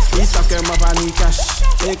dommage. Il savent que m'a pas ni cash.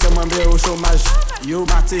 Et que m'a bien au chômage. Yo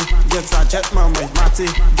Matty, get sa jet maman, Matty,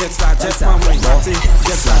 get sa jet maman, Matty,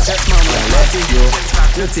 get sa jet maman,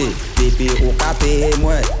 Matty. Depuis au capé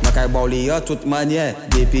moi, me kay boli à toute manière.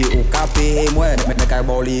 Depuis au capé moi, me kay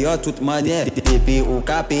boli à toute manière. Depuis au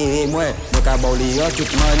capé moi, me kay boli à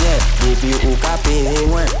toute manière. Depuis au capé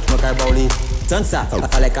moi, me kay boli. Tant ça,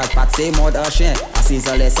 fallait qu'à passer mode un chien. Assise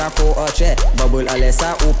à laisser co un chien. Bubble à laisser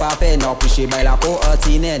ou papé. Non, piché by la co un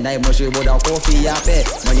tine. N'aille manger beau dans coffee à paix.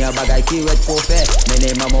 Mon y'a bagay qui wet pour faire.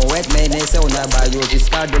 Mene maman wet, mene c'est on a bayo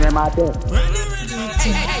jusqu'à demain matin.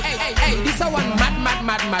 Hey, this a one mad.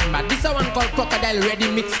 This a one called Crocodile Ready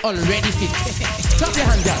Mix Already Fit. Clap your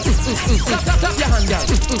hand, girl. Clap your hand, girl.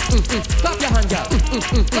 Clap your hand, girl.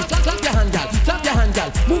 Clap your hand, girl. Clap your hand, girl.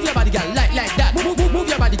 Move your body, girl, like that. Move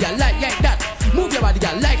your body, girl, like that. Move your body,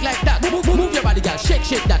 girl, like that. Move your body, girl.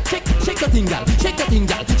 Shake that. Shake your thing, girl. Shake your thing,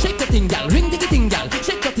 girl. Shake your thing, girl. Ring tiki ting, girl.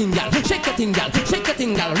 Shake your thing, girl. Shake your thing, girl. Shake your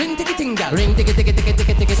thing, girl. Ring tiki ting, girl. Ring tiki ting.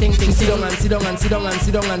 Sit down and sit down and sit down and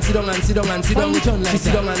sit down and sit down and sit down and sit down.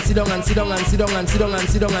 Sit down and sit down and sit down and sit down and sit down and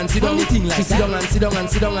sit down and sit down. Sit down and sit down and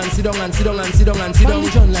sit down and sit down and sit down and sit down and sit down. Sit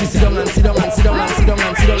down and sit down and sit down and sit down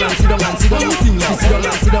and sit down and sit down and sit down. Sit down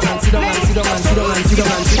and sit down and sit down and sit down and sit down and sit down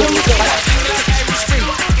and sit down.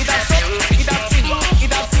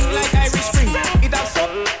 It have thing like Irish Spring. It have soap.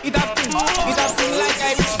 It have thing. It have thing like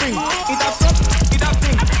Irish Spring. It have soap. It have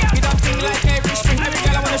thing. It have thing like Irish Spring. Every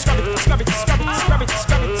girl I wanna scrub it, scrub it, scrub it,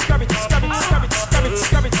 scrub it, scrub it, scrub it, scrub it, scrub it, scrub it,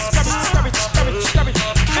 scrub it, scrub it, scrub it, scrub it, scrub it.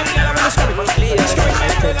 Every girl I wanna scrub it, scrub it, scrub it,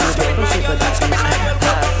 my girl, scrub it, my girl, scrub it, my girl,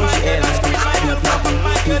 push it, scrub it,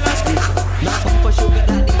 my girl, my girl, scrub it. Not for sugar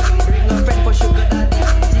daddy, bring a friend for sugar daddy.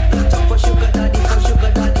 Talk for sugar daddy, for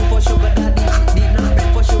sugar daddy, for sugar daddy. Need a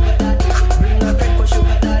friend for sugar daddy, bring a friend for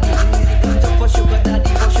sugar daddy. Talk for sugar daddy,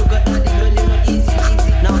 girl, you not easy.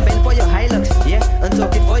 Now bend for your Hilux, yeah, and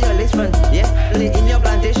talk it for your lace front, yeah. Play in your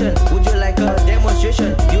plantation, would you like a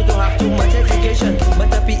demonstration? You don't have too much education,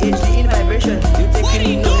 but a PhD in vibration. You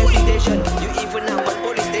taking no hesitation, you even have a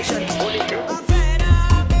police station.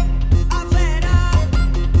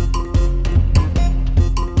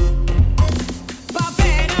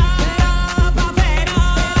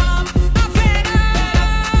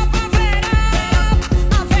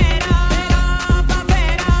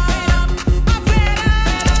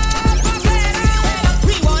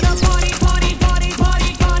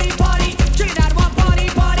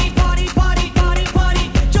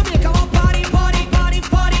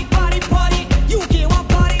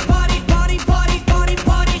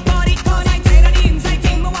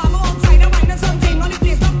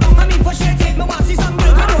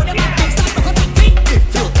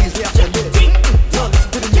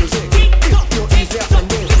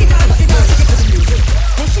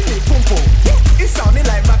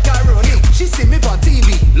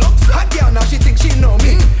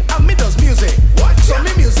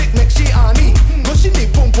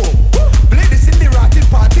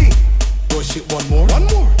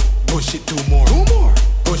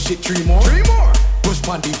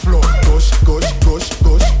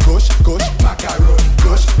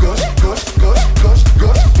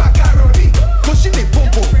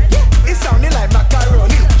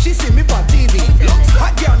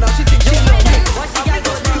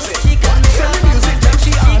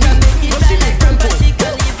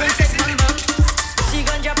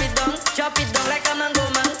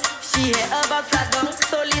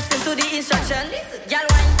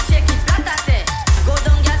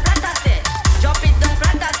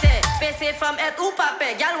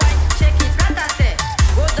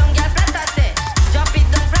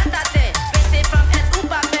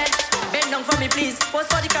 Please, pose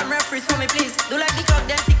for the camera, freeze for me, please. Do like the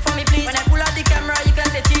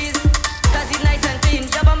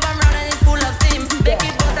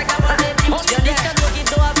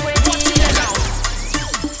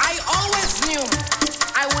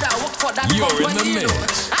the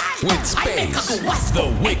mix with Space, the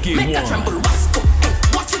wicked Make a one. tremble, wasco.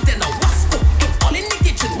 Watch it then a wasco. All in the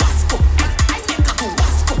kitchen, wasco. I make a go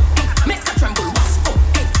wasco. Make a tremble, wasco.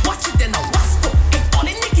 Watch it then a wasco. All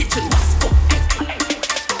in the kitchen, wasco.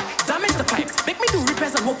 Damage the pipe, make me do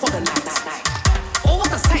repairs and hope for the night. Oh,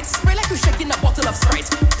 what a sight! Spray like you shaking a bottle of Sprite.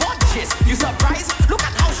 Gorgeous, you surprised? Look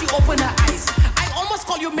at how she opened her eyes. I almost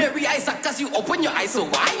call you Mary Isaac 'cause you open your eyes. So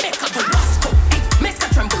I make a go wasco. Make a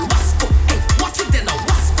tremble, wasco. Watch it then a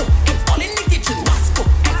wasco. All in the kitchen, wasco.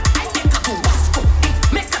 I make a go wasco.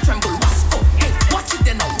 Make a tremble, wasco. Watch it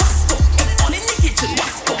then a wasco. All in the kitchen,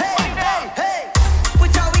 wasco. Hey,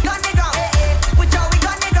 put your wig on the ground. Put your wig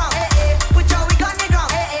on the ground. Put your wig on the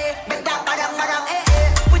ground. Make that badam badam.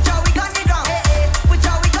 Put your wig on the ground. Put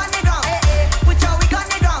your wig on the ground. Put your wig on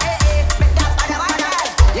the ground. Make that badam badam.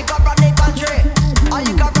 You come from the country, or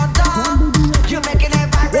you come from town. You making it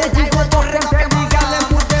vibrant. I want to rip up your mouth.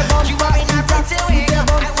 You are in a fancy wig. I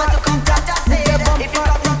want to come from the city. If you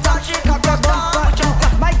come from country, come from town. Put your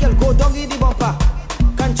Michael, go down in the bumper.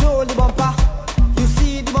 Control the bumper. You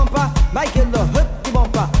see the bumper. Michael, hit the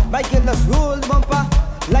bumper. Michael, let's roll the bumper.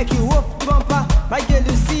 Like you off the bumper. Michael,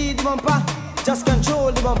 you see the bumper. Just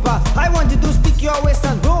control the bumper. I want you to stick your waist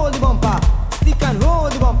and roll the bumper. Stick and roll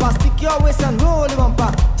the bumper. Stick your waist and roll the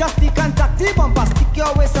bumper. Just stick and tack the bumper. Stick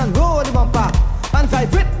your waist and roll the bumper. And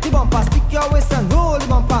vibrate the bumper. Stick your waist and roll the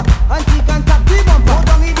bumper. And stick and tack the bumper. Go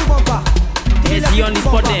down in the bumper. Let's see on the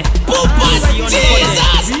spot there. Let's see on the spot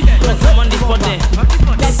there. Put some on the spot there.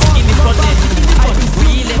 Let's see the spot there.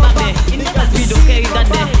 We live back there. Cause we don't carry that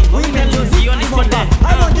there. We tell you see on the spot there.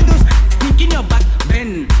 Stick in your back,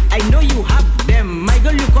 Ben. I know you have them. My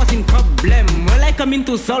girl, you causing problem. Well, I come in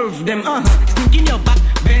to solve them. Stick in your back,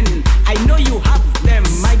 Ben. I know you have them.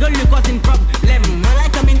 My girl, you causing problem. Well, I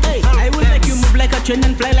come in to solve them. I will make you move like a train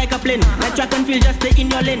and fly like a plane. Like track and field, just stay in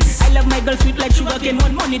your lane. I love my girl sweet like sugar cane.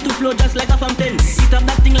 Want money to flow just like a fountain. Eat up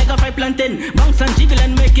that thing like a fried plantain. Bounce and jiggle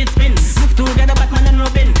and make it spin. Move together, Batman and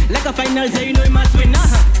Robin. Like a final, say you know you must win.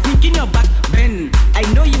 Stick in your back, Ben. I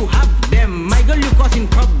know you have them. My girl, you causing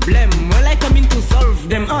problem. Well, I come in to solve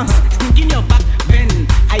them. Stick in your back, Ben.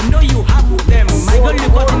 I know you have them. My girl, you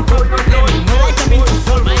causing problem. Well, I come in to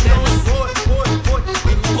solve them.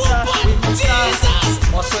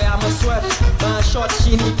 Osoy a mwen swet, ban short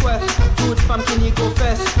chini kwe. Tout fam ki ni go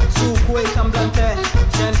fes, sou kwe kam blante.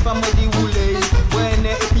 Jen fam mwen di woule,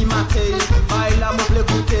 wene epi mate. Bay la mwen ple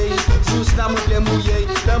goute, sous la mwen ple mouye.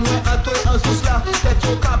 Le mwen antoy an sous la, tet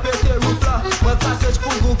yo ka pete rouf la. Mwen kasej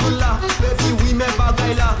pou Google la, baby oui men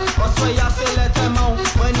bagay la. Osoy a se leteman,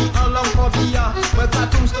 mwen ni an lang kobiya. Mwen ka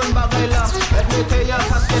tombstone bagay la, et mete ya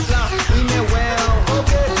kasket la. Oui men well,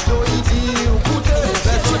 ok, jo yi di ou koute.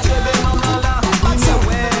 Beto chebe mama la.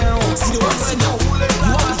 See the one, see now. You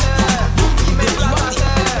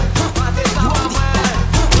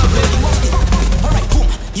have alright, boom.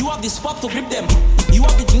 You have the spot to grip them. You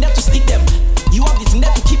have the thing that to stick them. You have the thing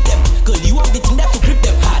that to keep them. Girl, you have the thing that to grip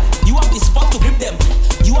them hard. You have the spot to grip them.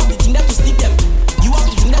 You have the thing that to stick them. You have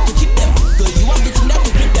the thing that to keep them. Girl, you have the thing that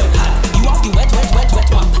to grip them hard. You have the wet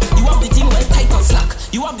walk. You have the thing well tight on slack.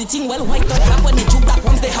 You have the thing well white on black. When they do back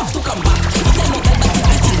once they have to come back. It ain't no time that it's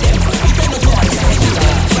beating them. It ain't no time that it's beating them.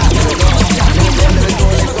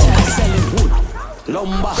 I'm selling wood,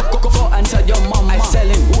 lumber. Go and tell your mama I'm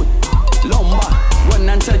selling wood, lumber. Run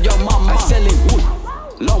and tell your mama I'm selling wood,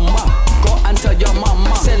 lumber. Go and tell your mama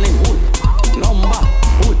I'm selling wood, lumber,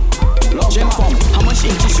 wood, lumber. Jump on, how much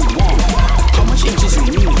inches you want? How much inches you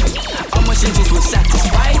need? How much inches will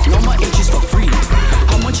satisfy? No more inches for free.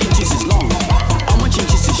 How much inches is long? How much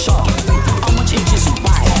inches is short? How much inches you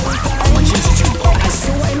buy? How much inches you buy?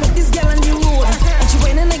 So I met this girl on the road, and she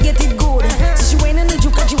went and I get it good. So she went and I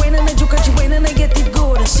juke, and she went and I juke, and she went and I get it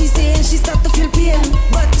good. She saying she start to feel pain,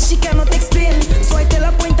 but she cannot explain. So I tell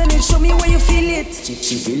her point and it show me where you feel it.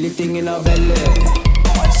 She feel the thing in her belly.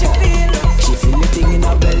 What she feel? She feel the thing in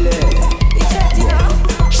her belly. It's hot, you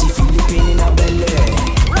know. She feel the pain in her belly.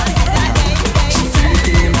 She feel the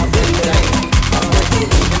thing in her belly.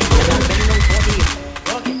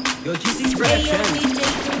 Yo, GC expression.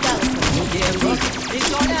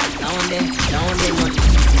 It's on that. Down there, much.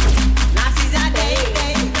 Nazis are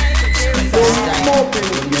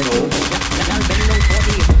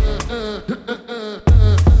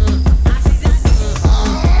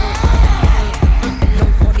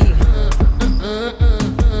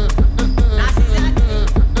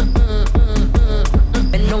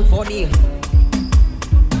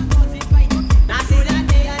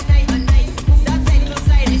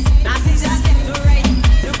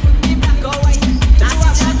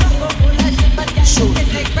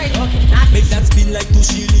Make that spin like 2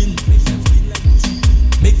 shilling.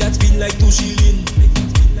 Make that spin like 2 shilling.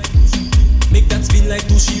 Make that spin like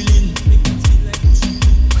 2 shilling.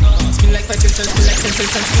 Spin like 5 cents, spin like 10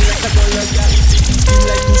 cents, spin like a dollar, yeah. Spin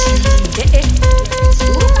like 2 shilling.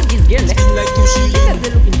 Look at this girl, spin like 2 shilling. Because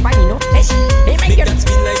they're looking fine, you know. Hey, my make girl. that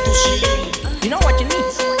spin like 2 shilling. You know what you need?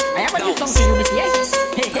 I have a new song for you this year.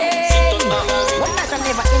 Hey, one night I'm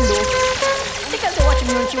never in though. Because they watching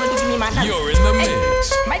me when she want to give me my dance. You're in the mix.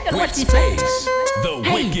 My girl, with watch this. Space, the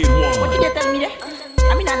wicked one. What did you tell me there?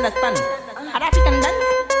 I mean, I understand. An African dance?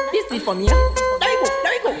 This is for me. There we go,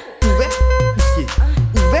 there we go. Ouvert, poussier,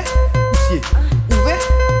 ouvert, poussier, ouvert,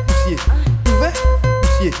 poussier, ouvert,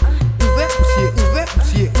 poussier, ouvert, poussier, ouvert,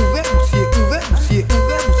 poussier, ouvert, poussier, ouvert, poussier,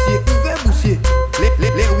 ouvert, poussier, ouvert, poussier.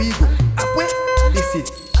 Les Ouigo, après, baisser,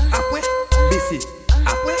 après, baisser,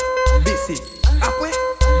 après, baisser, après,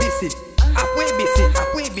 baisser, après, baisser,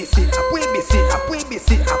 après, baisser, après, baisser, après,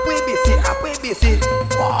 baisser, après, baisser, après, baisser.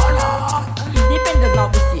 Voilà. Independence now,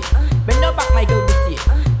 Bussier. Bend your back, my girl, Bussier.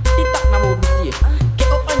 TikTok now, Bussier.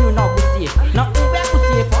 Get up on you now, Bussier. Now, ouvert,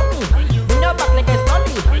 Bussier for me. Bend your back like a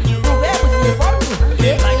stolly. Ouvert, Bussier for me.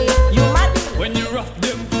 Hey, hey, you mad? When you rough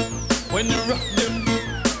them, when you rough them,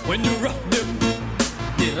 when you rough them,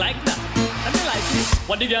 they like that, and they like it.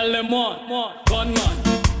 What the girl them want? Gunman.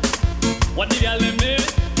 What the girl them need?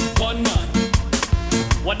 Gunman.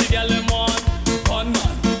 What the girl them want?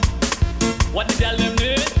 Gunman. What the girl them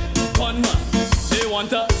need? Gunman. They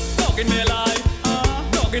want a dog in their life,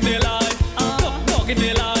 dog in their life, dog in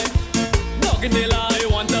their life, dog in their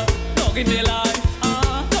life. Want a dog in their life,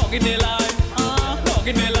 dog in their life, dog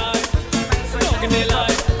in their life, dog in their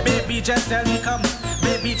life. Baby, just tell me come.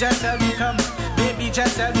 Baby, just tell me come. Baby,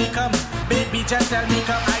 just tell me come. Baby, just tell me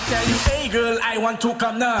come. I tell you, hey girl, I want to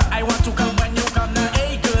come now. I want to come when you come now.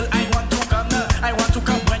 Hey girl, I want to come now. I want to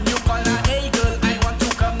come when you call now. Hey girl, I want to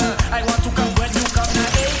come now. I want to come when you come now.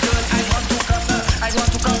 Hey girl, I want to come now. I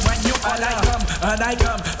want to come when you call. And I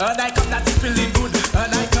come, and I come, that's feeling good.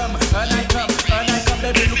 And I come, and I come, and I come,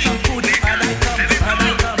 baby, look some food. And I come, and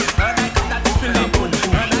I come, and I come, that's feeling good.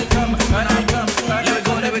 And I come, and I come, and I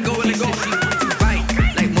come. Let me go. Right,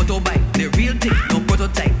 like motorbike, the real thing, no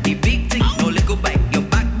prototype. The big thing, no Lego bike. Your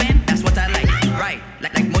back bend, that's what I like. Right,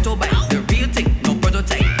 like motorbike, the real thing, no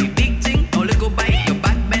prototype. The big thing, no Lego bike. Your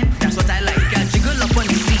back bend, that's what I like. Girl, jiggle up on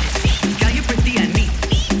the seat. Girl, you pretty and neat.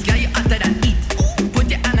 Girl, you hotter than heat. Put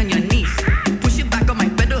your hand on your knees. Push it back on my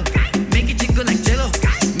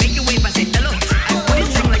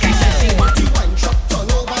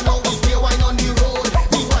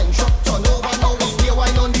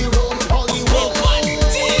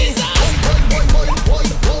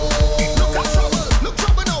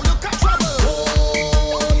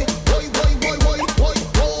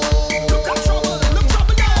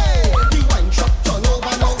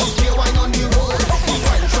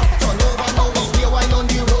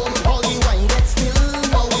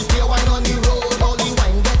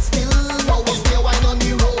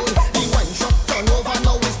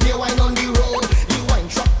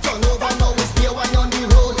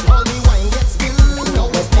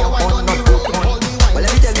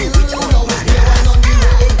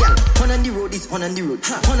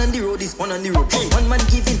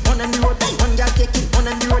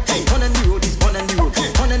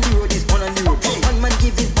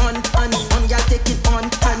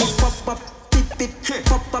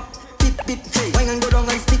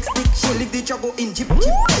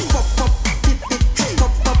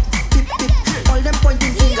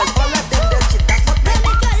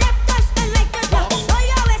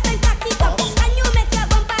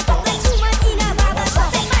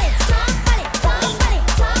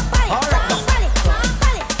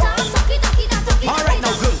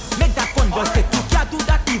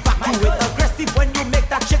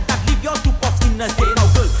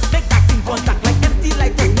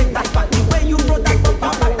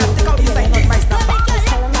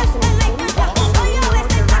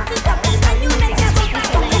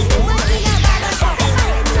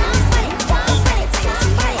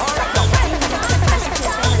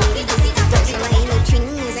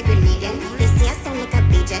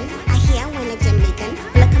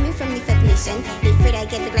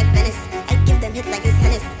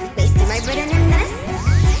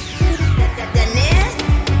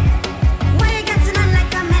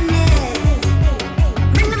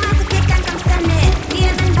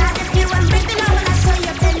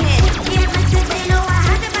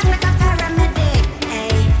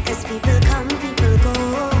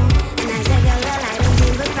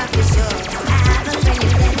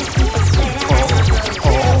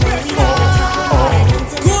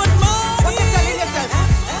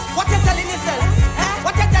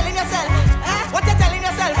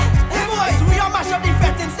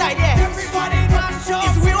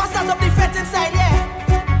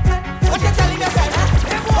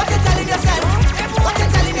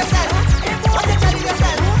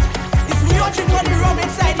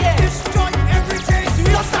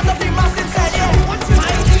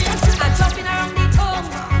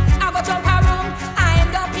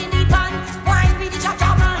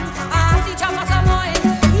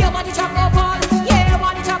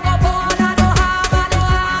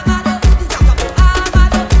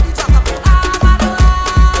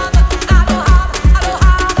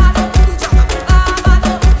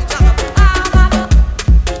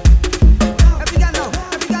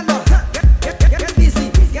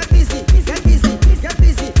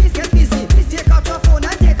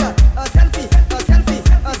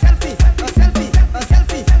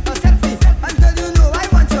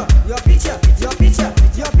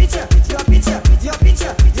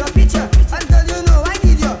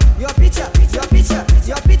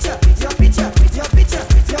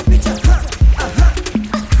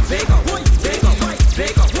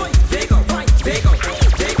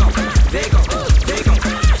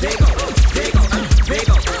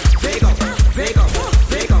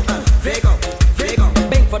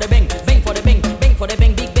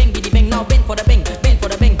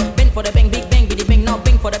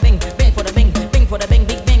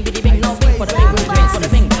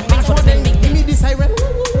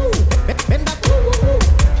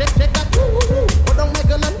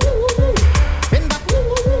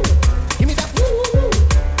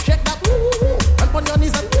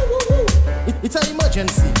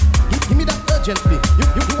Give me that urgently.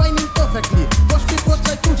 You whining perfectly. Push me forward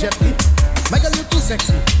like too gently. My girl, you too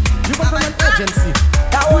sexy. You want from an urgency.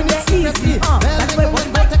 That one get easy. That's my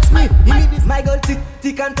one text me. Give me this. My girl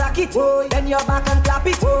tick and tack it. Then your back and clap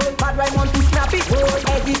it. Bad rhyme want to snap it.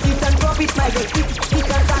 Edit it and drop it. My girl tick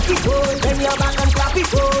and tack it. Then your back and clap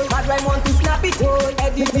it. Bad rhyme want to snap it.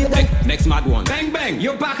 Edit it and next mad one. Bang bang,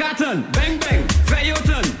 your back a turn. Bang bang, fair your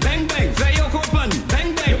turn. Bang bang, fair your open.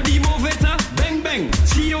 Bang bang, your demo veta. Bang bang,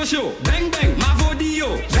 CEO show. Bang bang,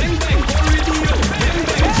 Mavodio. Bang bang, Corridio. Bang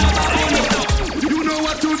bang, Jabba Ono. You know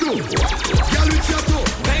what to do. Girl with your toe.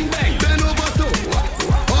 Bang bang, bend over toe.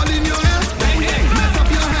 All in your head. Bang bang, mess up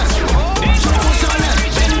your head. Choco chalet.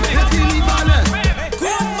 Bang bang, Tini Valet.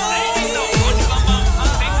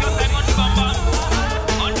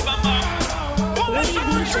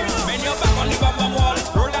 Bend your back on the bum bum wall.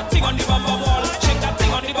 Roll that thing on the bum bum wall. Shake that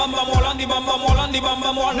thing on the bum bum wall. On the bum bum wall. On the bum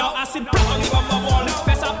bum wall. Now acid block on the bum bum wall.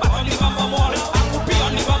 Fess up back on the bum bum wall. Akupi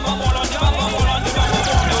on the bum bum wall. On the bum bum wall. On the bum bum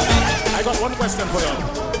wall. I got one question for you.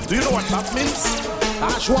 Do you know what that means?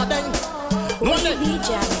 Ashwadeng. Who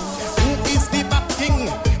is the Bap King?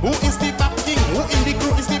 Who is the Bap King? Who in the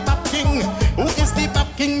crew is the Bap King? Who is the Bap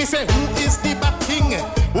King? Me say, who is the Bap King?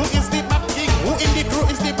 Who is the Bap King? Who in the crew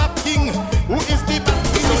is the Bap King? Who is the Bap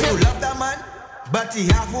King? So you love that man, but he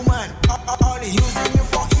have woman. All he using you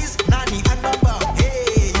for is nanny and number.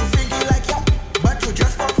 Hey, you think you like him, but you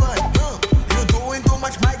just for fun. You doing too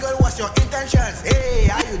much, my girl. What's your intentions? Hey,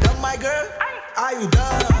 are you done, my girl? Are you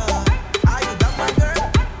done? Are you done, my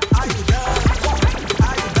girl? Are you done?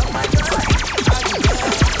 Are you done, my girl? Are you done?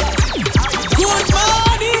 Good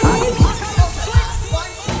morning.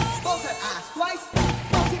 bounce that ass twice.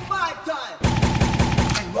 Bounce it 5 times.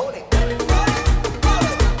 And roll it.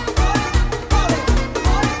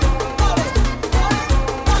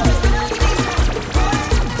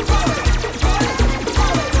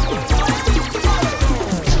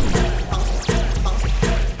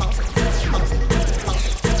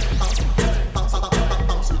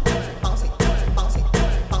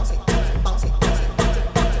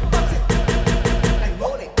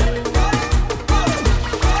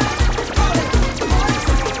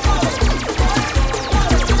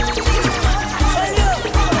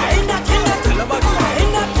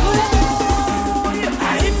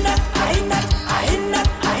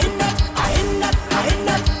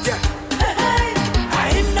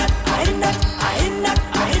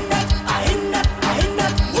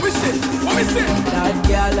 That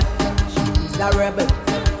girl, she's a rebel.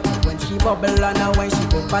 When she bubble and when she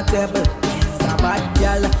comfortable. She's a bad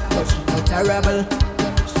girl, but she not a rebel.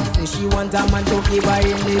 She say she want a man to give her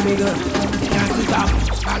in the middle. Can't keep up.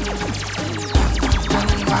 Bang,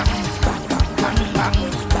 bang, bang, bang, bang, bang,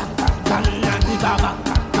 bang, bang, bang, keep up,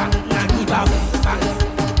 bang, bang, keep up, bang.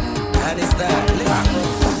 That is that.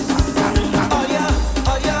 Oh yeah,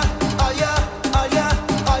 oh yeah, oh yeah, oh yeah,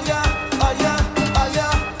 oh yeah, oh yeah, oh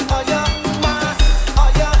yeah, oh yeah, mass. Oh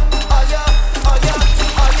yeah, oh yeah, oh yeah,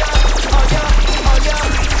 oh yeah, oh yeah, oh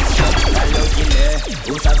yeah. Allo killer,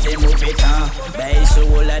 où ça c'est mauvais temps. Ben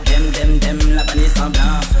chaud la dem, la panne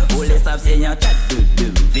semblant. Où les savent c'est y'en 4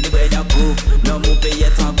 2 Vide boy d'un coup, non mon pays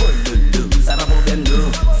est en boulou. Ça va problème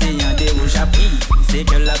nous, c'est y'en des rouges à prix. C'est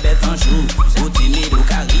que la bête en joue, ou timide ou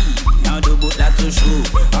carré. Y'en deux bouts là toujours,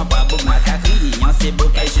 en pas beau ma cacri. Y'en c'est beau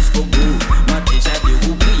qu'aille jusqu'au bout. Moi déjà de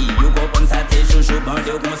oubli, you comprends ça t'es joujou.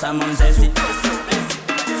 Bandé ou bon ça m'en c'est.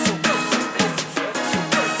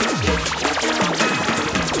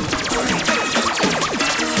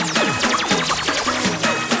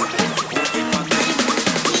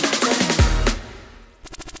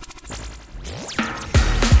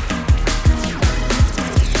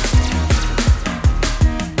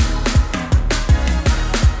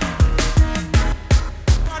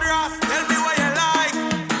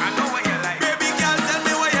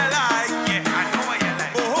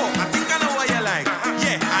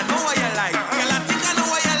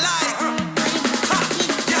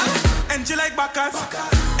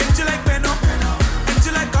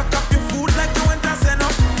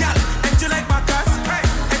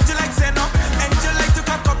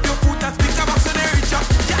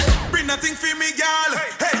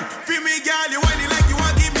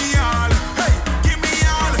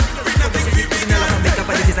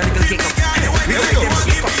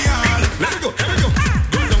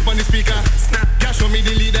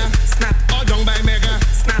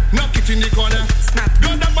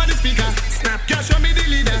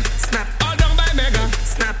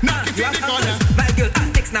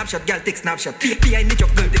 Snapshot, girl, take snapshot. Behind the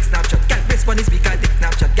truck, girl, take snapshot. Girl, press on the speaker, take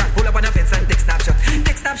snapshot. Girl, pull up on the fence and take snapshot.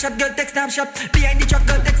 Take snapshot, girl, take snapshot. Behind the truck,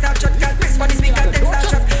 girl, take snapshot. Girl, press on the speaker, take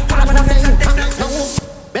snapshot. Pull up on the fence and take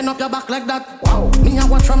snapshot. Bend up your back like that. Wow. Me a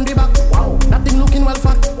watch from the back. Wow. That thing looking well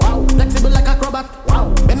fat. Wow. Flexible like a acrobat.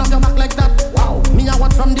 Wow. Bend up your back like that. Wow. Me a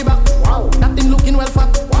watch from the back. Wow. That thing looking well fat.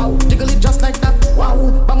 Wow. Jiggle it just like that.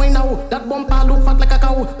 Wow. But me now, that bumper look fat like a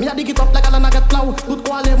cow. Me a dig it up like a lana get plow. Good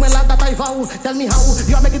quality well as that I vow. Tell me how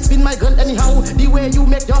you a make it spin my girl anyhow. The way you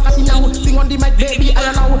make your catty now. Sing on the mic baby I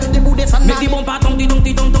allow. The booty and make the bumper tong ti tong ti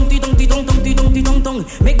tong tong ti tong ti tong tong ti tong ti tong tong.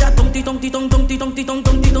 Make that tong ti tong ti tong tong ti tong ti tong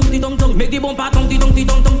tong ti tong ti tong tong. Make the bumper tong ti tong ti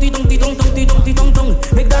tong tong ti tong ti tong tong ti tong ti tong tong.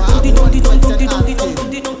 Make that tong ti tong ti tong tong ti tong ti tong tong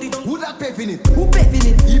ti tong ti tong. Who that paving it? Who paving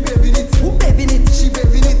it? He paving it. Who paving it? She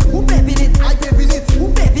paving it. Who paving it? I paving it.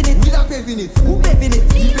 Who paving it? We that paving it. Who paving it?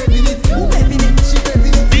 He paving it. Who paving it? She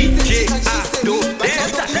paving it. DJ Ado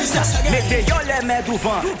mettez yo les mains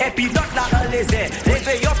devant et puis l'autre là en les airs.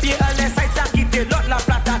 Levez yo pied en les sides, ça quitte l'autre la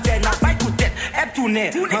plate à terre. N'a pas écouté, et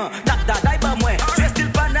tourner. Tap dadaï pas moins. Je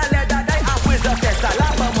style pas dans les dadaï après ça fait ça là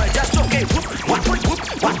pas moins. Just choqué. What.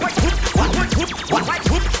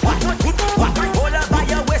 Hold up by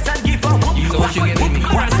your waist and give a whoop.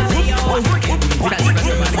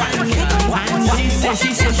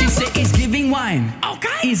 She say it's giving wine.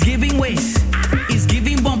 It's giving waist. It's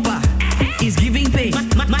giving bumper. It's giving pace.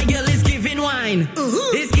 My girl is giving wine.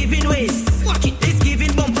 It's giving waist. It's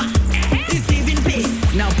giving bumper. It's giving pace.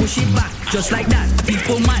 Now push it back, just like that.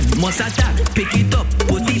 People man must attack. Pick it up,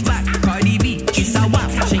 put it back. Cardi B, it's a wap.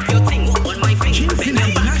 Shake your thing on my finger.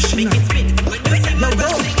 Remember, make it spin. When you sing, I'm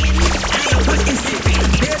singing. What is it?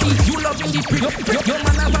 Baby, you loving the prick. Your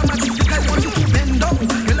man have a magic stick. I want you to bend down.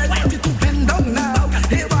 Girl, I want you to bend down now.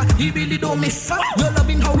 Hey, he really don't miss out. You're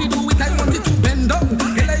loving how we do it. I want you to bend down.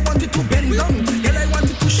 Girl, I want you to bend down. Girl, I want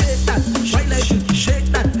you to shake that. While I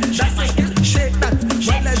shake that. That's a skill. Shake that.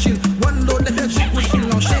 While I chill. One load, let her shake with you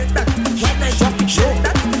now. Shake that. While I drop it, shake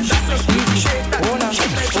that. That's a skill. Shake that.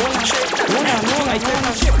 Shake that. Shake that. I tell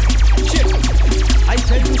you shake. I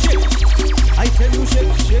tell you shake. I tell you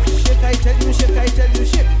shake. Shake. I tell you shake. I tell you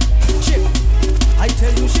shake. Shake. I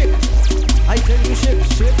tell you shake. I tell you shake.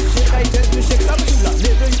 Shake. I tell you shake.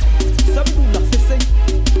 Samboula, fessé.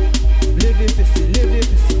 Levez,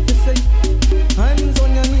 fessé. Hands on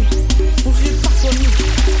your knee. Push it back on me.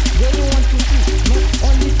 Girl, you want to see. Not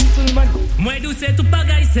only people, man. Moi do say to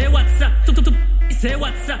bagay say what's up. To say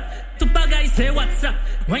what's up. To bagay say what's up.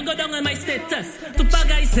 When go down on my status. To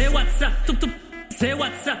bagay say what's up. To say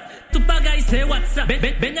what's up. To bagay say what's up.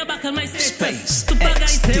 Bend your back on my status. To bagay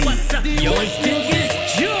say what's up. Yo, think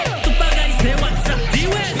it's you. To bagay say what's up. The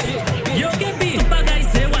West. Yo, get me. To bagay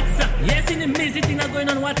say what's up. Yes, in the music thing going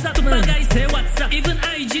on WhatsApp. To bagay say what's up. Even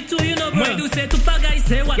IG too, you know, bro. Moi do say to bagay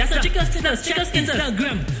say what's up. Yes, check us status. Check us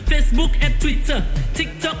Instagram, Facebook and Twitter,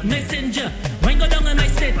 TikTok, Messenger. When go down on my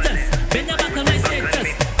status. Bend your back on my status.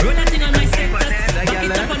 Roll that thing on my status. Back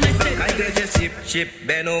it up on my status. I get just chip,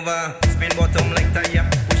 bend over, spin bottom like tire.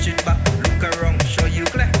 Push it back, look around, show you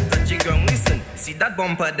clear. Touch it ground, listen, see that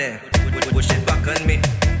bumper there. Push it back on me.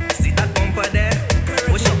 See that bumper there.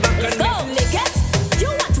 Push it back Let's on go, me. lick it. You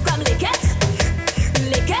want to come lick it?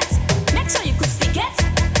 Lick it. Make sure you could stick it.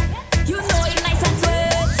 You know it nice and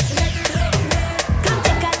sweet. Come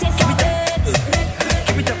take a taste of it.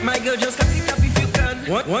 Keep it up, my girl, just cut it up if you can.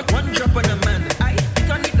 One drop on a man. I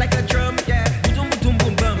turn it like a drum, yeah. Boom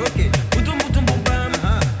boom bum. Okay. Boom boom bum.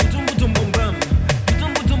 Boom bum bum.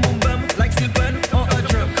 Boom bum. Like silver or a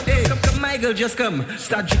drum. Hey, come, my girl, just come.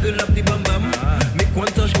 Start jiggle up the bum bum. Make one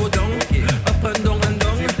touch go down. Up and down and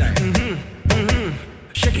down.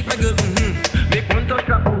 Shake it, my girl. Make one touch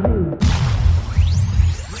up.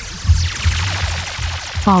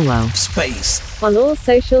 Follow Space on all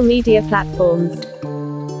social media platforms.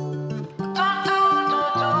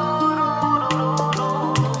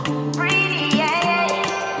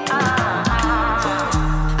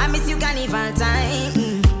 I miss you carnival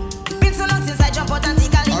time. Been so long since I jump out and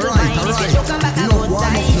take a little wine. If you don't come back a good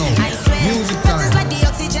time, I swear that is like the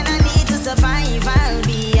oxygen I need to survive. I'll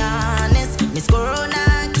be honest, Miss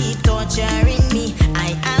Corona keep torturing me.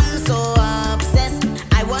 I am so obsessed.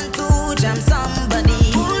 I want to jam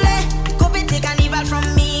somebody. Covid take carnival from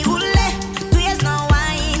me. 2 years now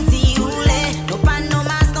I ain't see. No pan, no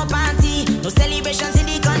mask, no party, no celebrations in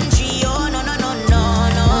the country. Oh no.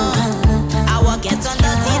 I walk it on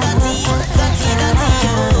dirty, oh.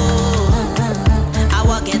 I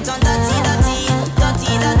walk it on dirty,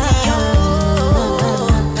 oh.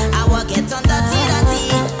 I walk it on dirty, oh.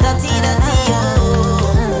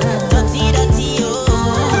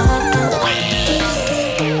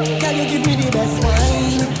 Can you give me the best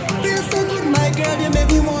wine? Feel so good, my girl, you make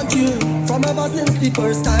me want you. From ever since the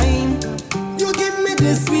first time. You give me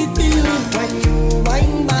this sweet feeling when you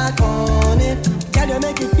wind back on it. Can you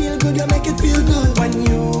make it feel good? You make it feel good when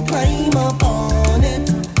you climb up on it.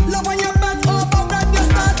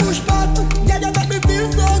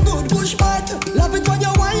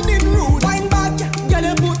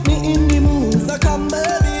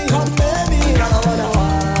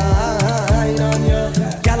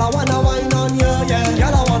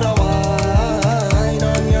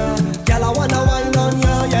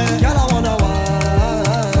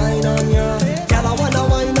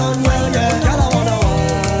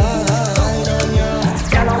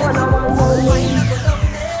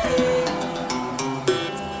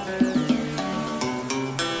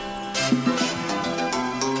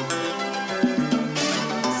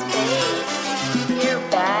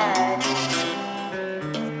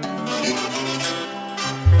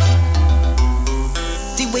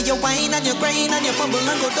 way you whine and you grind and you bubble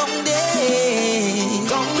and go down there.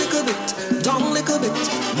 Down little bit, down little bit,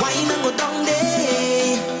 whine and go down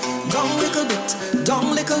there. Down little bit,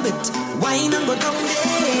 down little bit, whine and go down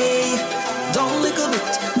there. Down little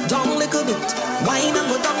bit, down little bit, whine and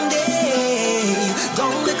go down there.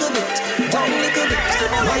 Down little bit, down little bit,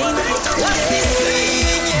 whine and go down there.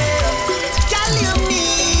 Girl, you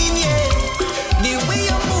mean, yeah, the way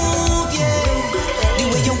you move, yeah, the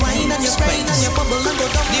way you whine and you grind and you bubble and go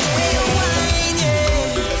down. The way you whine,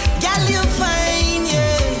 yeah, girl, you fine,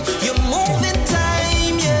 yeah, you move in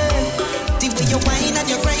time, yeah, the way you whine and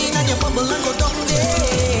you grind and you bubble and go down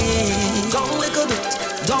there. Down little bit,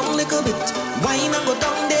 down little bit, whine and go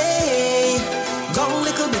down there. Down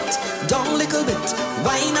little bit, down little bit,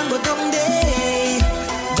 whine and go down there.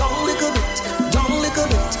 Down little bit, down little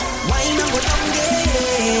bit, whine and go down there.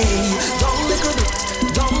 Down little bit,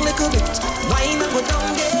 down little bit, whine and go down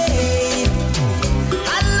there.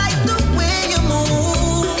 I like the way you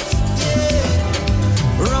move, yeah.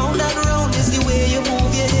 Round and round is the way you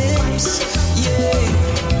move your hips, yeah.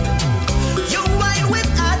 You whine with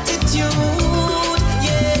attitude,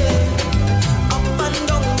 yeah. Up and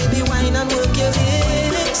down, baby, whine and work your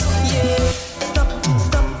hips, yeah. Stop,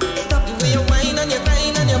 stop, stop. The way you whine and you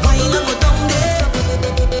grind and you whine and go down there.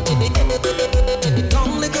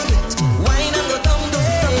 Down little bit, whine and go down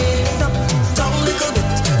there. Stop, down little bit,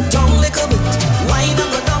 down little bit, whine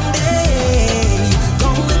and go down there.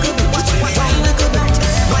 Down little bit, whine little bit,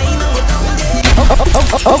 whine and go down there.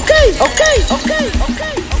 Okay.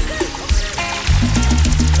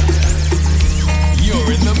 You're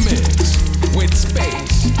in the mix with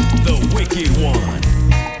Space, the wicked one.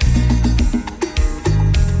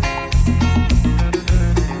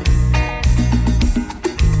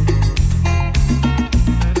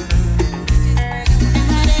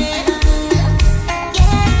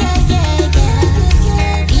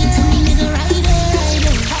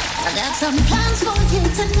 I got some plans for you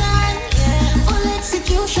tonight, full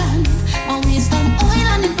execution. Always done oil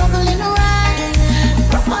and it bubbling right.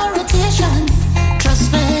 Proper rotation.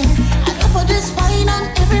 Trust me, I go for this wine on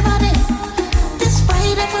everybody. This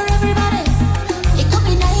Friday for everybody. It could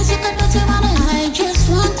be nice, you could put your money. I just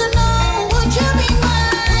want to know, would you be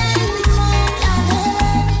mine?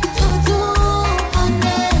 To do on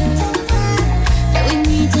it. That we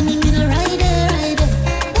meet in the middle right there.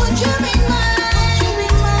 Would you be mine?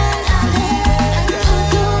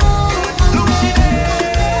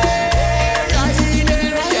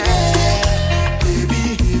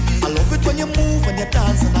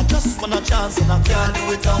 A chance and I can't do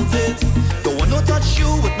without it. Don't wanna touch you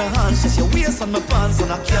with my hands, just your waist and my pants,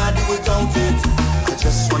 and I can't do without it. I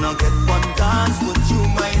just wanna get one dance, would you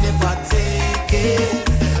mind if I take it?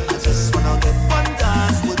 I just wanna get one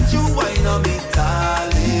dance, would you whine on me,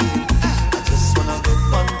 darling? I just wanna get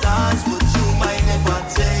one dance, would you mind if I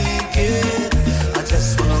take it? I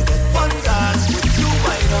just wanna get one dance, would you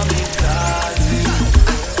whine on me, darling?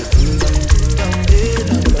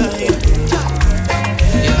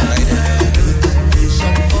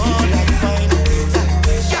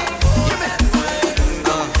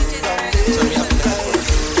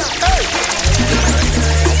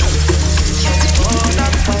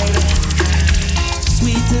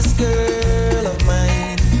 Girl of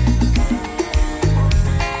mine,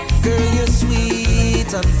 girl, you're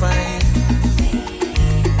sweet and fine.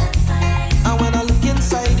 And when I look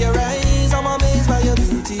inside your eyes, I'm amazed by your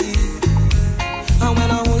beauty. And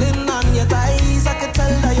when I'm holding on your thighs, I can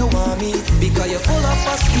tell that you want me, because you're full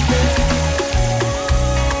of sweetness.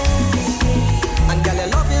 And girl, your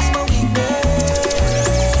love is my weakness.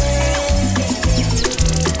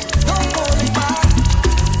 Don't hold it back,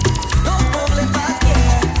 don't hold it back.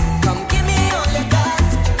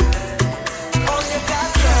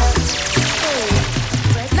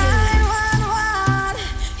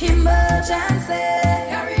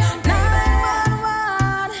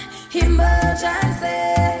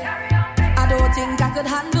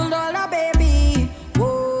 Handle all that, baby.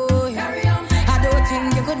 Whoa. Carry on. I don't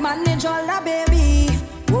think you could manage all that, baby.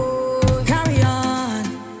 Whoa. Carry on,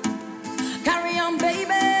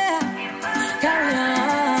 baby.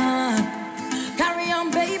 Carry on,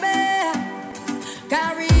 baby.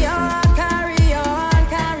 Carry on.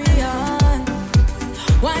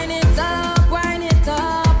 Wind it up.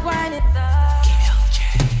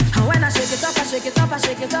 And when I shake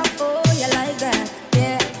it up. Oh, you like that?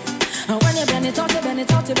 Yeah. And when you bend it out, I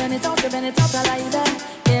like that,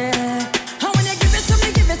 yeah. And when you give it to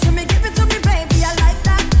me, baby, I like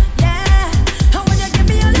that, yeah. And when you give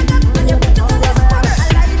me a look up and you put it on the spot, I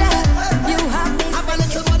like that. You have me. Have a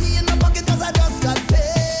little money in the pocket 'cause I just got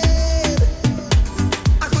paid.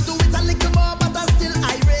 I could do it a little more, but I'm still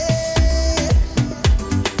irate.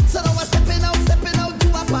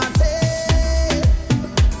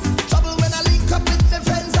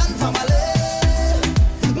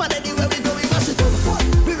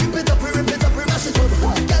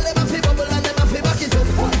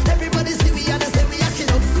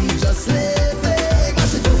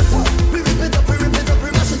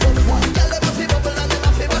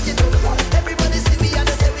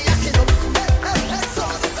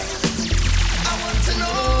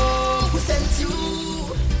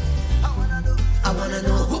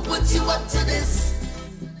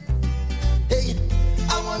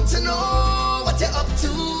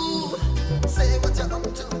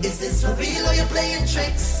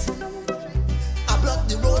 tricks. I blocked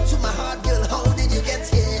the road to my heart, girl. How did you get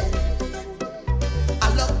here? I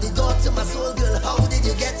locked the door to my soul, girl. How did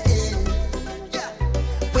you get in? Yeah.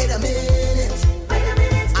 Wait a minute.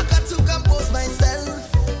 I got to compose myself.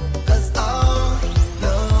 Cause oh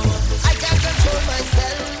no, I can't control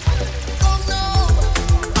myself. Oh no,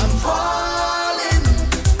 I'm falling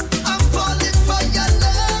for your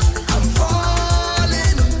love. I'm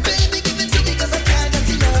falling, baby, give it to me 'cause I can't get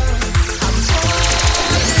enough. I'm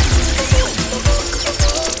falling,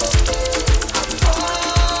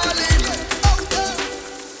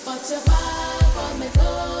 But your bag on me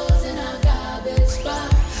clothes in a garbage bag.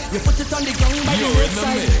 You put it on the ground by the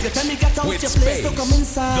roadside. You tell me get out with your place to Space, come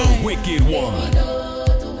inside. the wicked one.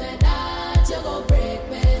 To me that you gon' break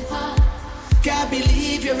me heart. Can't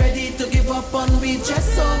believe you're ready to give up on me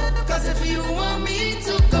just so. 'Cause if you want me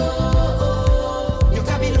to go, you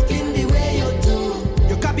can't be looking the way you do.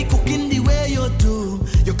 You can't be cooking the way you do.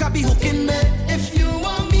 You can't be hooking me. If you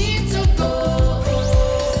want me to go,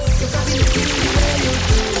 you can't be looking the way you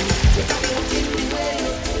do. You can't be hooking the way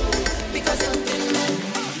you do. Because you're hooking me.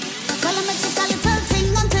 Follow me, take a little thing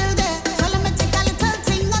until there. Follow me, take a little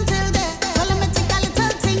thing until there. Follow me, take a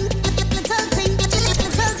little thing, little thing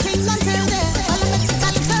until there. Follow me, take a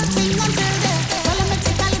little thing until there. Follow me,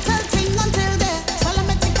 take a little thing until there. Follow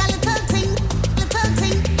me, take a little thing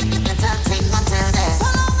until there. So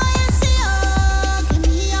long as you see her, give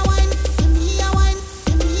me a wine, give me a wine,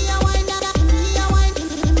 give me a wine, give me a wine,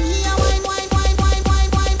 give me a wine, wine.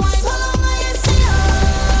 So long as you see her,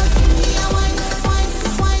 give me a wine, wine.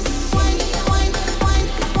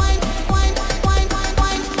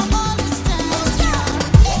 All this time,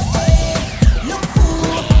 look cool.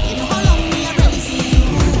 You know how long me I really see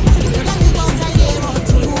you. You got me about a year or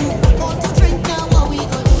two. Want to drink now, what we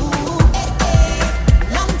go do?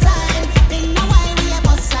 Long time, been a while we a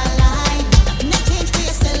bust a line. No change, but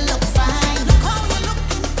you still look fine. Look how you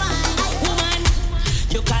looking fine. Woman,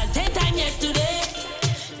 you called 10 times yesterday,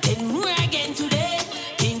 10 more again today.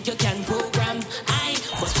 Think you can program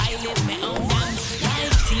but I live my own damn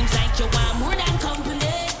life. Seems like you want more than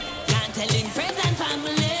company. Can't telling friends and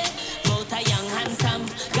family about a young handsome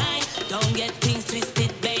guy. Don't get things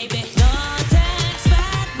twisted, baby. No text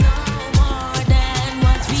back no more than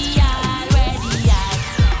what we already have.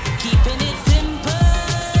 Keeping it simple.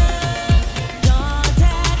 Don't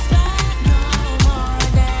text back no more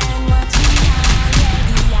than what we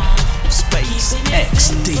already have.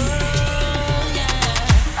 SPACExDEE.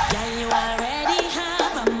 Yeah, you already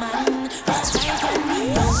have a man, but I can be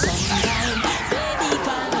your sometime. Baby,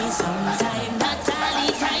 call me sometime, not all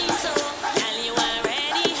the time. So, girl, you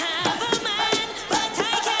already have a man, but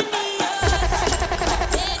I can be yours.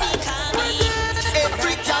 Baby, call me.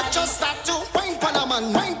 Every cat just start to wine pan a man,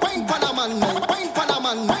 wine pan a man, wine pan a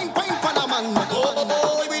man, wine pan a man.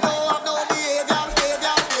 Oh, we don't have no behavior.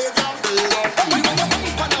 Wine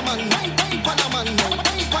pan a man, wine pan a man,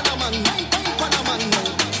 wine pan a man, wine pan a man.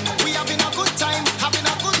 We having a good time,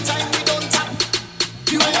 we don't tap.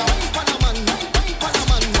 You wine pan a man, wine pan a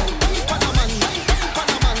man, wine pan a man, wine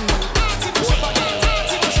pan a man.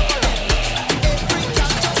 Every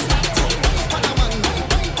cat just start to wine pan a man,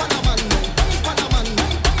 wine pan a man, wine pan a man,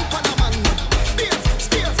 wine pan a man.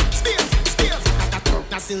 Spears.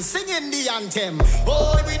 That's in singing the anthem.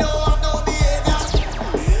 Oh, we don't have no behavior.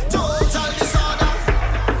 Total disorder.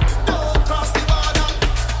 Don't cross the border.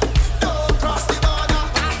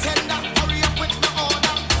 Bartender, hurry up with the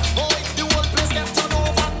order. Boy, the whole place get turned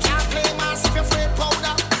over. Can't play mass if you're afraid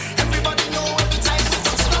powder. Everybody know every time we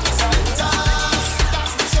touch the center.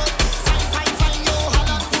 That's the show. Fine, yo,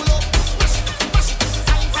 holla, pull up. Mash it.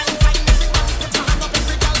 Fine, everyone put your hand up,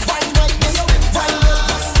 every girl. Fine, yo, holla,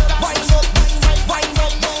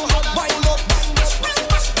 pull up.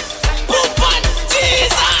 Poop on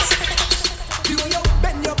Jesus. You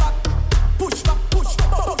bend your back, push back, bubble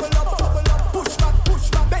up, push back,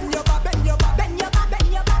 bend your back.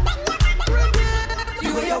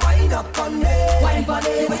 You wind up on me, wine on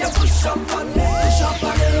me, when you push up on me,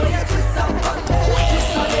 when you twist up on me,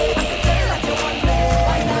 twist on me. I can tell that you want me,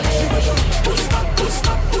 wine on me, when you push back, and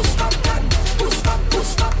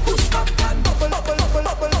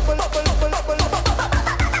bubble up.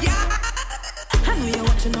 Yeah, I know you're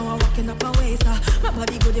watching, now I'm walking up a waist. My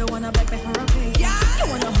body good, you wanna beg me for a piece. Yeah, you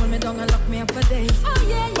wanna hold me down and lock me up for days. Oh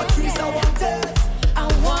yeah. Patrice, I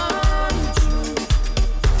want you,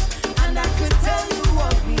 and I could tell you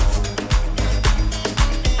what we do.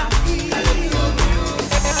 I feel your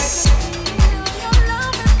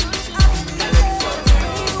love.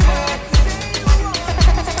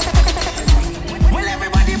 Well,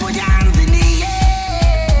 everybody put your hands in the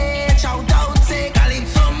air. Shout out, say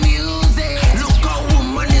calypso music. Look how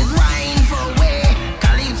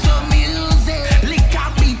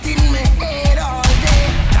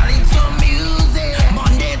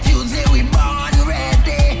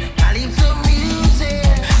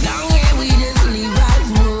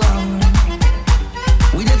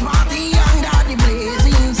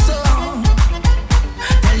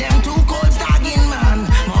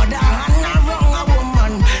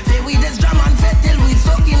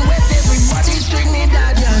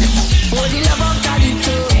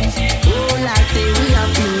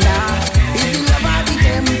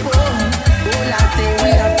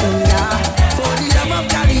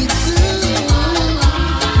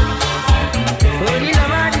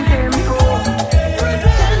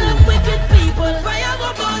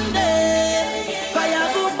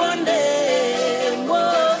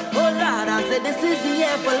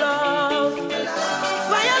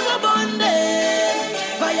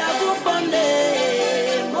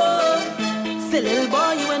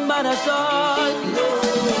boy, you ain't bad at all. No,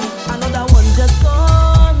 another one just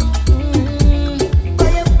gone.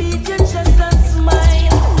 Boy, you beat your chest and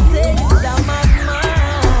smile. Say you're a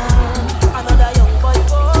madman. Another young boy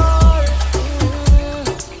fall.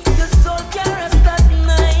 Your soul can't rest at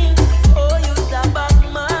night. Oh, you're a bad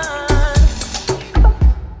man.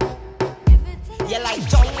 You're like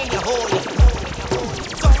tongue in your hole.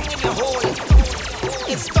 Tongue in your hole.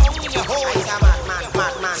 It's tongue in your hole.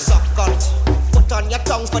 Man. Suck cunt. Put on your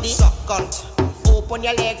tongue for the suck cunt. Open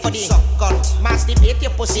your leg for the suck cunt. Masturbate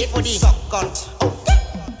your pussy for the suck cunt.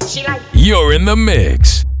 Okay. She like. You're in the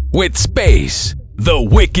mix with Space, the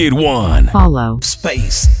Wicked One. Follow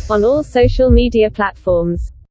Space on all social media platforms.